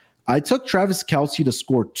 points. I took Travis Kelce to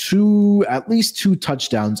score at least two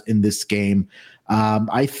touchdowns in this game.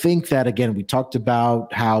 I think that, again, we talked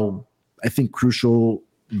about how I think crucial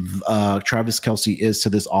Travis Kelce is to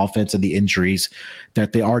this offense and the injuries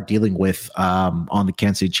that they are dealing with on the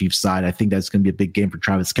Kansas City Chiefs side. I think that's going to be a big game for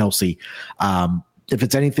Travis Kelce. If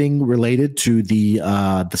it's anything related to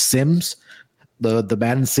the Sims, the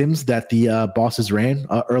Madden Sims that the bosses ran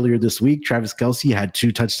earlier this week, Travis Kelce had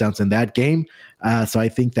 2 touchdowns in that game. So I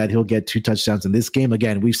think that he'll get 2 touchdowns in this game.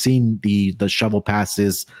 Again, we've seen the shovel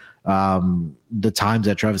passes, the times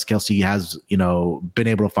that Travis Kelce has, been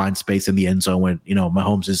able to find space in the end zone when,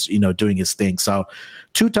 Mahomes is, doing his thing. So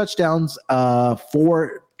 2 touchdowns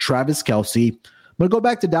for Travis Kelce. I'm going to go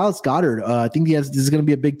back to Dallas Goedert. I think this is going to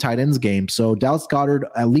be a big tight ends game. So Dallas Goedert,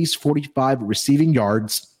 at least 45 receiving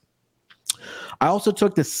yards. I also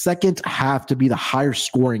took the second half to be the higher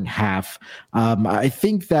scoring half. I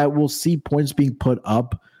think that we'll see points being put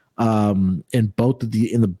up in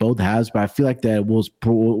both halves, but I feel like that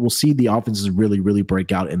we'll see the offenses really, really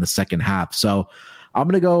break out in the second half. So I'm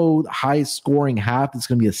going to go high scoring half. It's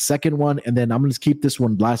going to be a second one, and then I'm going to keep this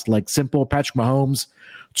one last leg simple. Patrick Mahomes,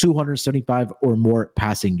 275 or more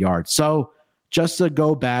passing yards. So just to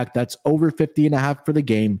go back, that's over 50.5 for the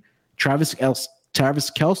game. Travis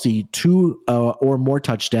Kelce, 2 or more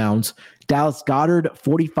touchdowns. Dallas Goedert,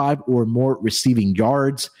 45 or more receiving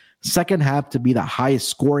yards. Second half to be the highest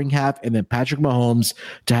scoring half, and then Patrick Mahomes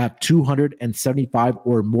to have 275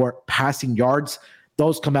 or more passing yards.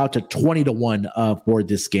 Those come out to 20-1 for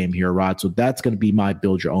this game here, Rod. So that's going to be my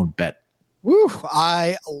build your own bet. Woo!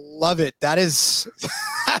 I love it. That's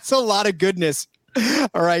a lot of goodness.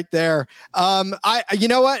 All right there. You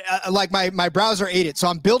know what? Like my browser ate it. So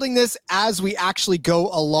I'm building this as we actually go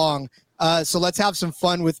along. So let's have some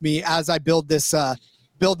fun with me as I build this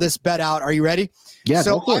bet out. Are you ready? Yeah.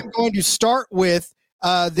 So I'm going to start with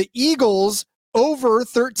the Eagles over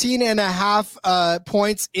 13.5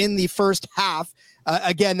 points in the first half.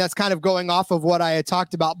 Again, that's kind of going off of what I had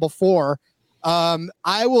talked about before.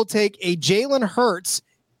 I will take a Jalen Hurts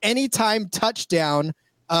anytime touchdown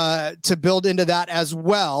to build into that as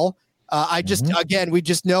well. Again, we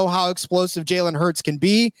just know how explosive Jalen Hurts can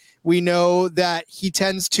be. We know that he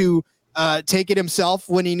tends to take it himself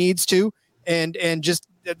when he needs to. And just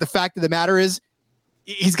the fact of the matter is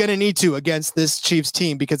he's going to need to against this Chiefs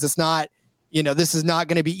team, because it's not, this is not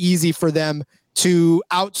going to be easy for them to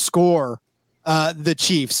outscore the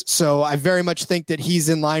Chiefs. So I very much think that he's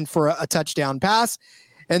in line for a touchdown pass.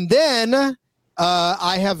 And then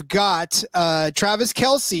I have got Travis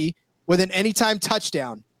Kelce with an anytime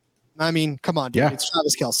touchdown. I mean, come on, dude. Yeah. It's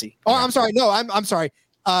Travis Kelce. Oh, I'm sorry. No, I'm sorry.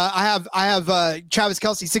 I have Travis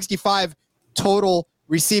Kelce 65 total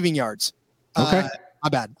receiving yards. Okay. My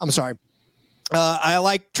bad. I'm sorry. I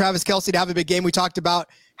like Travis Kelce to have a big game. We talked about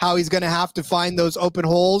how he's going to have to find those open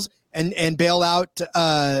holes and bail out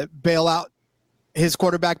his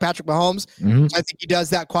quarterback, Patrick Mahomes. Mm-hmm. I think he does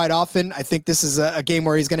that quite often. I think this is a game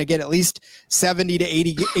where he's going to get at least 70 to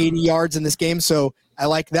 80 yards in this game. So I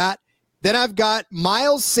like that. Then I've got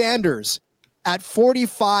Miles Sanders at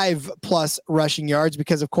 45 plus rushing yards,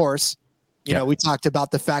 because of course, we talked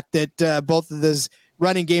about the fact that both of those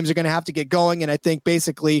running games are going to have to get going. And I think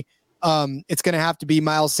basically it's going to have to be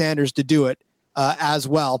Miles Sanders to do it as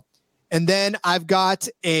well. And then I've got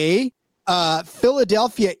a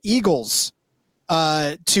Philadelphia Eagles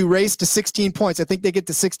to race to 16 points. I think they get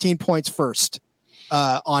to 16 points first,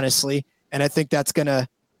 honestly. And I think that's going to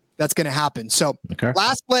happen. So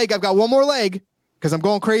Last leg, I've got one more leg because I'm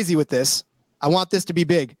going crazy with this. I want this to be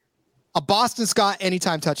big. A Boston Scott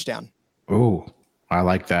anytime touchdown. Oh, I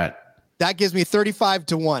like that. That gives me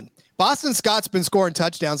 35-1. Boston Scott's been scoring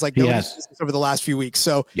touchdowns like nobody's over the last few weeks.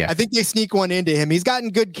 So I think they sneak one into him. He's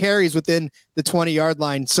gotten good carries within the 20-yard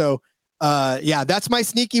line. So, that's my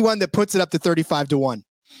sneaky one that puts it up to 35-1.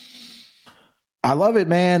 I love it,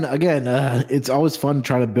 man. Again, it's always fun to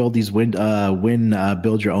try to build these build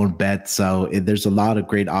your own bets. So there's a lot of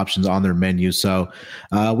great options on their menu. So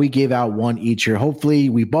we gave out one each here. Hopefully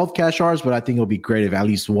we both cash ours, but I think it'll be great if at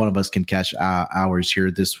least one of us can cash ours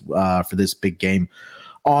here for this big game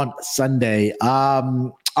on Sunday.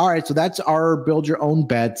 All right, so that's our build your own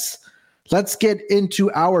bets. Let's get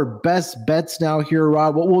into our best bets now here,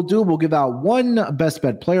 Rod. What we'll do, we'll give out one best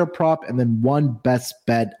bet player prop and then one best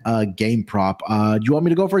bet game prop. Do you want me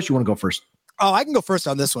to go first? You want to go first? Oh, I can go first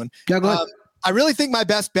on this one. Yeah, go ahead. I really think my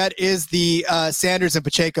best bet is the Sanders and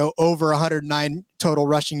Pacheco over 109 total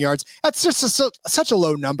rushing yards. That's just such a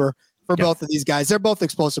low number for both of these guys. They're both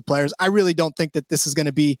explosive players. I really don't think that this is going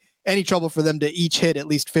to be any trouble for them to each hit at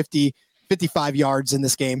least 50, 55 yards in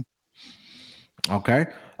this game. Okay.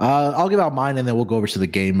 I'll give out mine and then we'll go over to the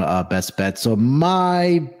game best bet. So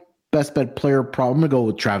my best bet player prop, I'm going to go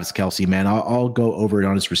with Travis Kelce, man. I'll go over it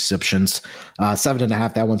on his receptions.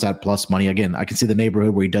 7.5, that one's at plus money. Again, I can see the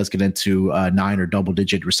neighborhood where he does get into 9 or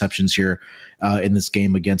double-digit receptions here in this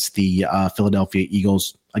game against the Philadelphia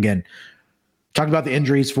Eagles. Again, talking about the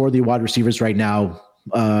injuries for the wide receivers right now,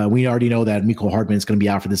 we already know that Mecole Hardman is going to be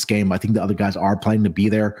out for this game. I think the other guys are planning to be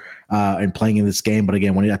there and playing in this game. But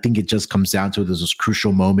again, I think it just comes down to those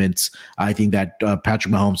crucial moments. I think that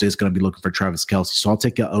Patrick Mahomes is going to be looking for Travis Kelce. So I'll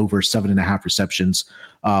take over 7.5 receptions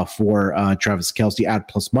for Travis Kelce at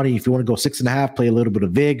plus money. If you want to go 6.5, play a little bit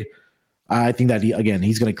of VIG. I think that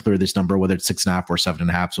he's going to clear this number, whether it's 6.5 or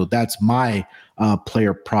 7.5. So that's my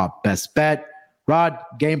player prop best bet. Rod,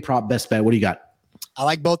 game prop best bet. What do you got? I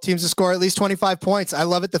like both teams to score at least 25 points. I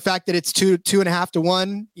love it. The fact that it's 2.5 to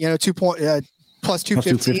 1, plus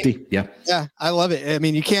 250. Yeah. I love it. I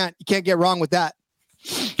mean, you can't get wrong with that.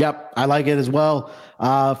 Yep. I like it as well.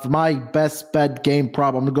 For my best bet game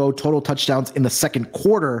prop, I'm going to go total touchdowns in the second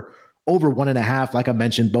quarter over 1.5. Like I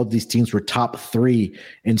mentioned, both these teams were top 3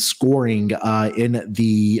 in scoring in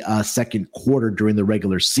the second quarter during the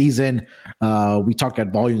regular season. We talked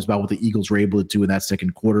at volumes about what the Eagles were able to do in that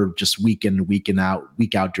second quarter, just week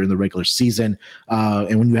out during the regular season.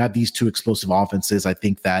 And when you have these two explosive offenses, I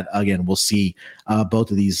think that, again, we'll see both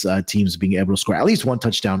of these teams being able to score at least one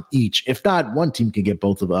touchdown each. If not, one team can get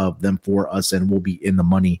both of them for us, and we'll be in the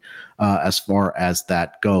money as far as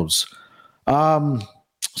that goes.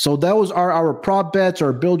 So those are our prop bets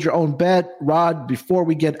or build your own bet. Rod, before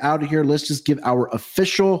we get out of here, let's just give our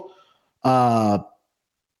official game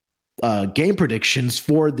predictions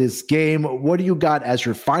for this game. What do you got as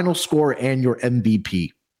your final score and your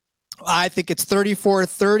MVP? I think it's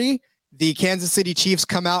 34-30. The Kansas City Chiefs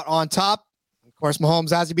come out on top. Of course,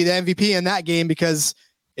 Mahomes has to be the MVP in that game because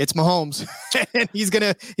it's Mahomes. And he's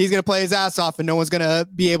gonna play his ass off, and no one's gonna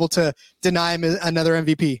be able to deny him another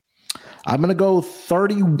MVP. I'm going to go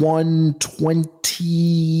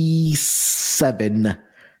 31-27.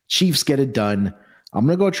 Chiefs get it done. I'm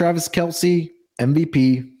going to go Travis Kelce,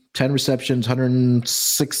 MVP, 10 receptions,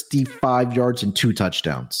 165 yards, and 2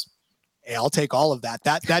 touchdowns. Hey, I'll take all of that.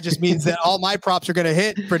 That just means that all my props are going to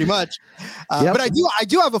hit pretty much. But I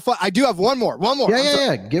do have one more.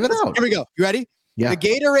 Yeah. Give it out. Here we go. You ready? Yeah. The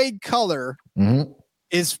Gatorade color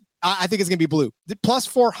is, I think it's going to be blue. The plus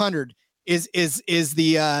 400 is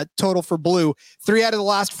the total for blue. 3 out of the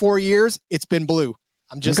last 4 years, it's been blue.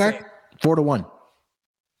 I'm just saying. 4-1.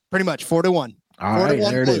 Pretty much 4-1. All right,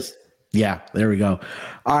 there blue. It is. Yeah, there we go.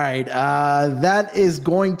 All right, that is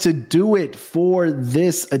going to do it for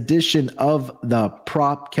this edition of the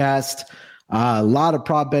Propcast. A lot of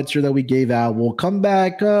prop bets here that we gave out. We'll come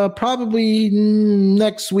back probably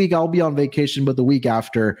next week. I'll be on vacation, but the week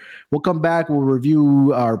after, we'll come back. We'll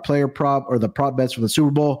review our player prop or the prop bets from the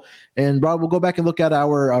Super Bowl. And Rob, we'll go back and look at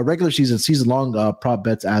our regular season-long prop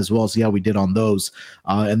bets as well, see how we did on those.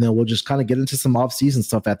 And then we'll just kind of get into some off-season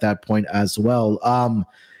stuff at that point as well.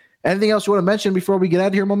 Anything else you want to mention before we get out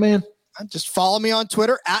of here, my man? Just follow me on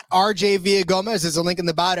Twitter at RJ Villagomez. There's a link in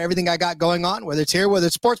the bio to everything I got going on, whether it's here, whether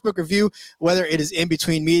it's Sportsbook Review, whether it is in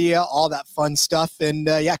between media, all that fun stuff. And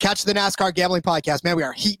catch the NASCAR Gambling Podcast. Man, we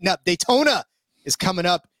are heating up. Daytona is coming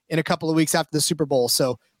up in a couple of weeks after the Super Bowl.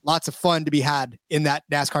 So lots of fun to be had in that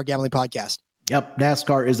NASCAR Gambling Podcast. Yep,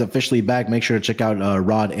 NASCAR is officially back. Make sure to check out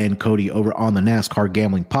Rod and Cody over on the NASCAR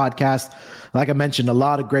Gambling Podcast. Like I mentioned, a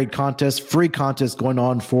lot of great contests, free contests going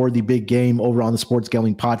on for the big game over on the Sports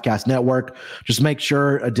Gambling Podcast Network. Just make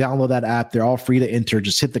sure to download that app. They're all free to enter.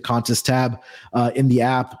 Just hit the contest tab in the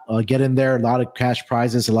app. Get in there. A lot of cash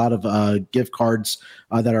prizes, a lot of gift cards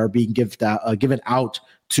that are being given out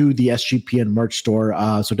to the SGPN merch store.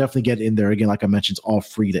 So definitely get in there. Again, like I mentioned, it's all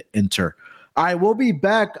free to enter. All right, we'll be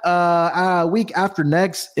back a week after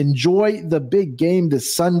next. Enjoy the big game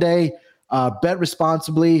this Sunday. Bet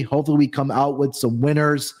responsibly. Hopefully we come out with some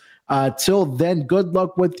winners. Till then, good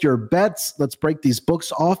luck with your bets. Let's break these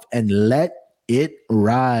books off and let it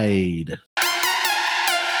ride.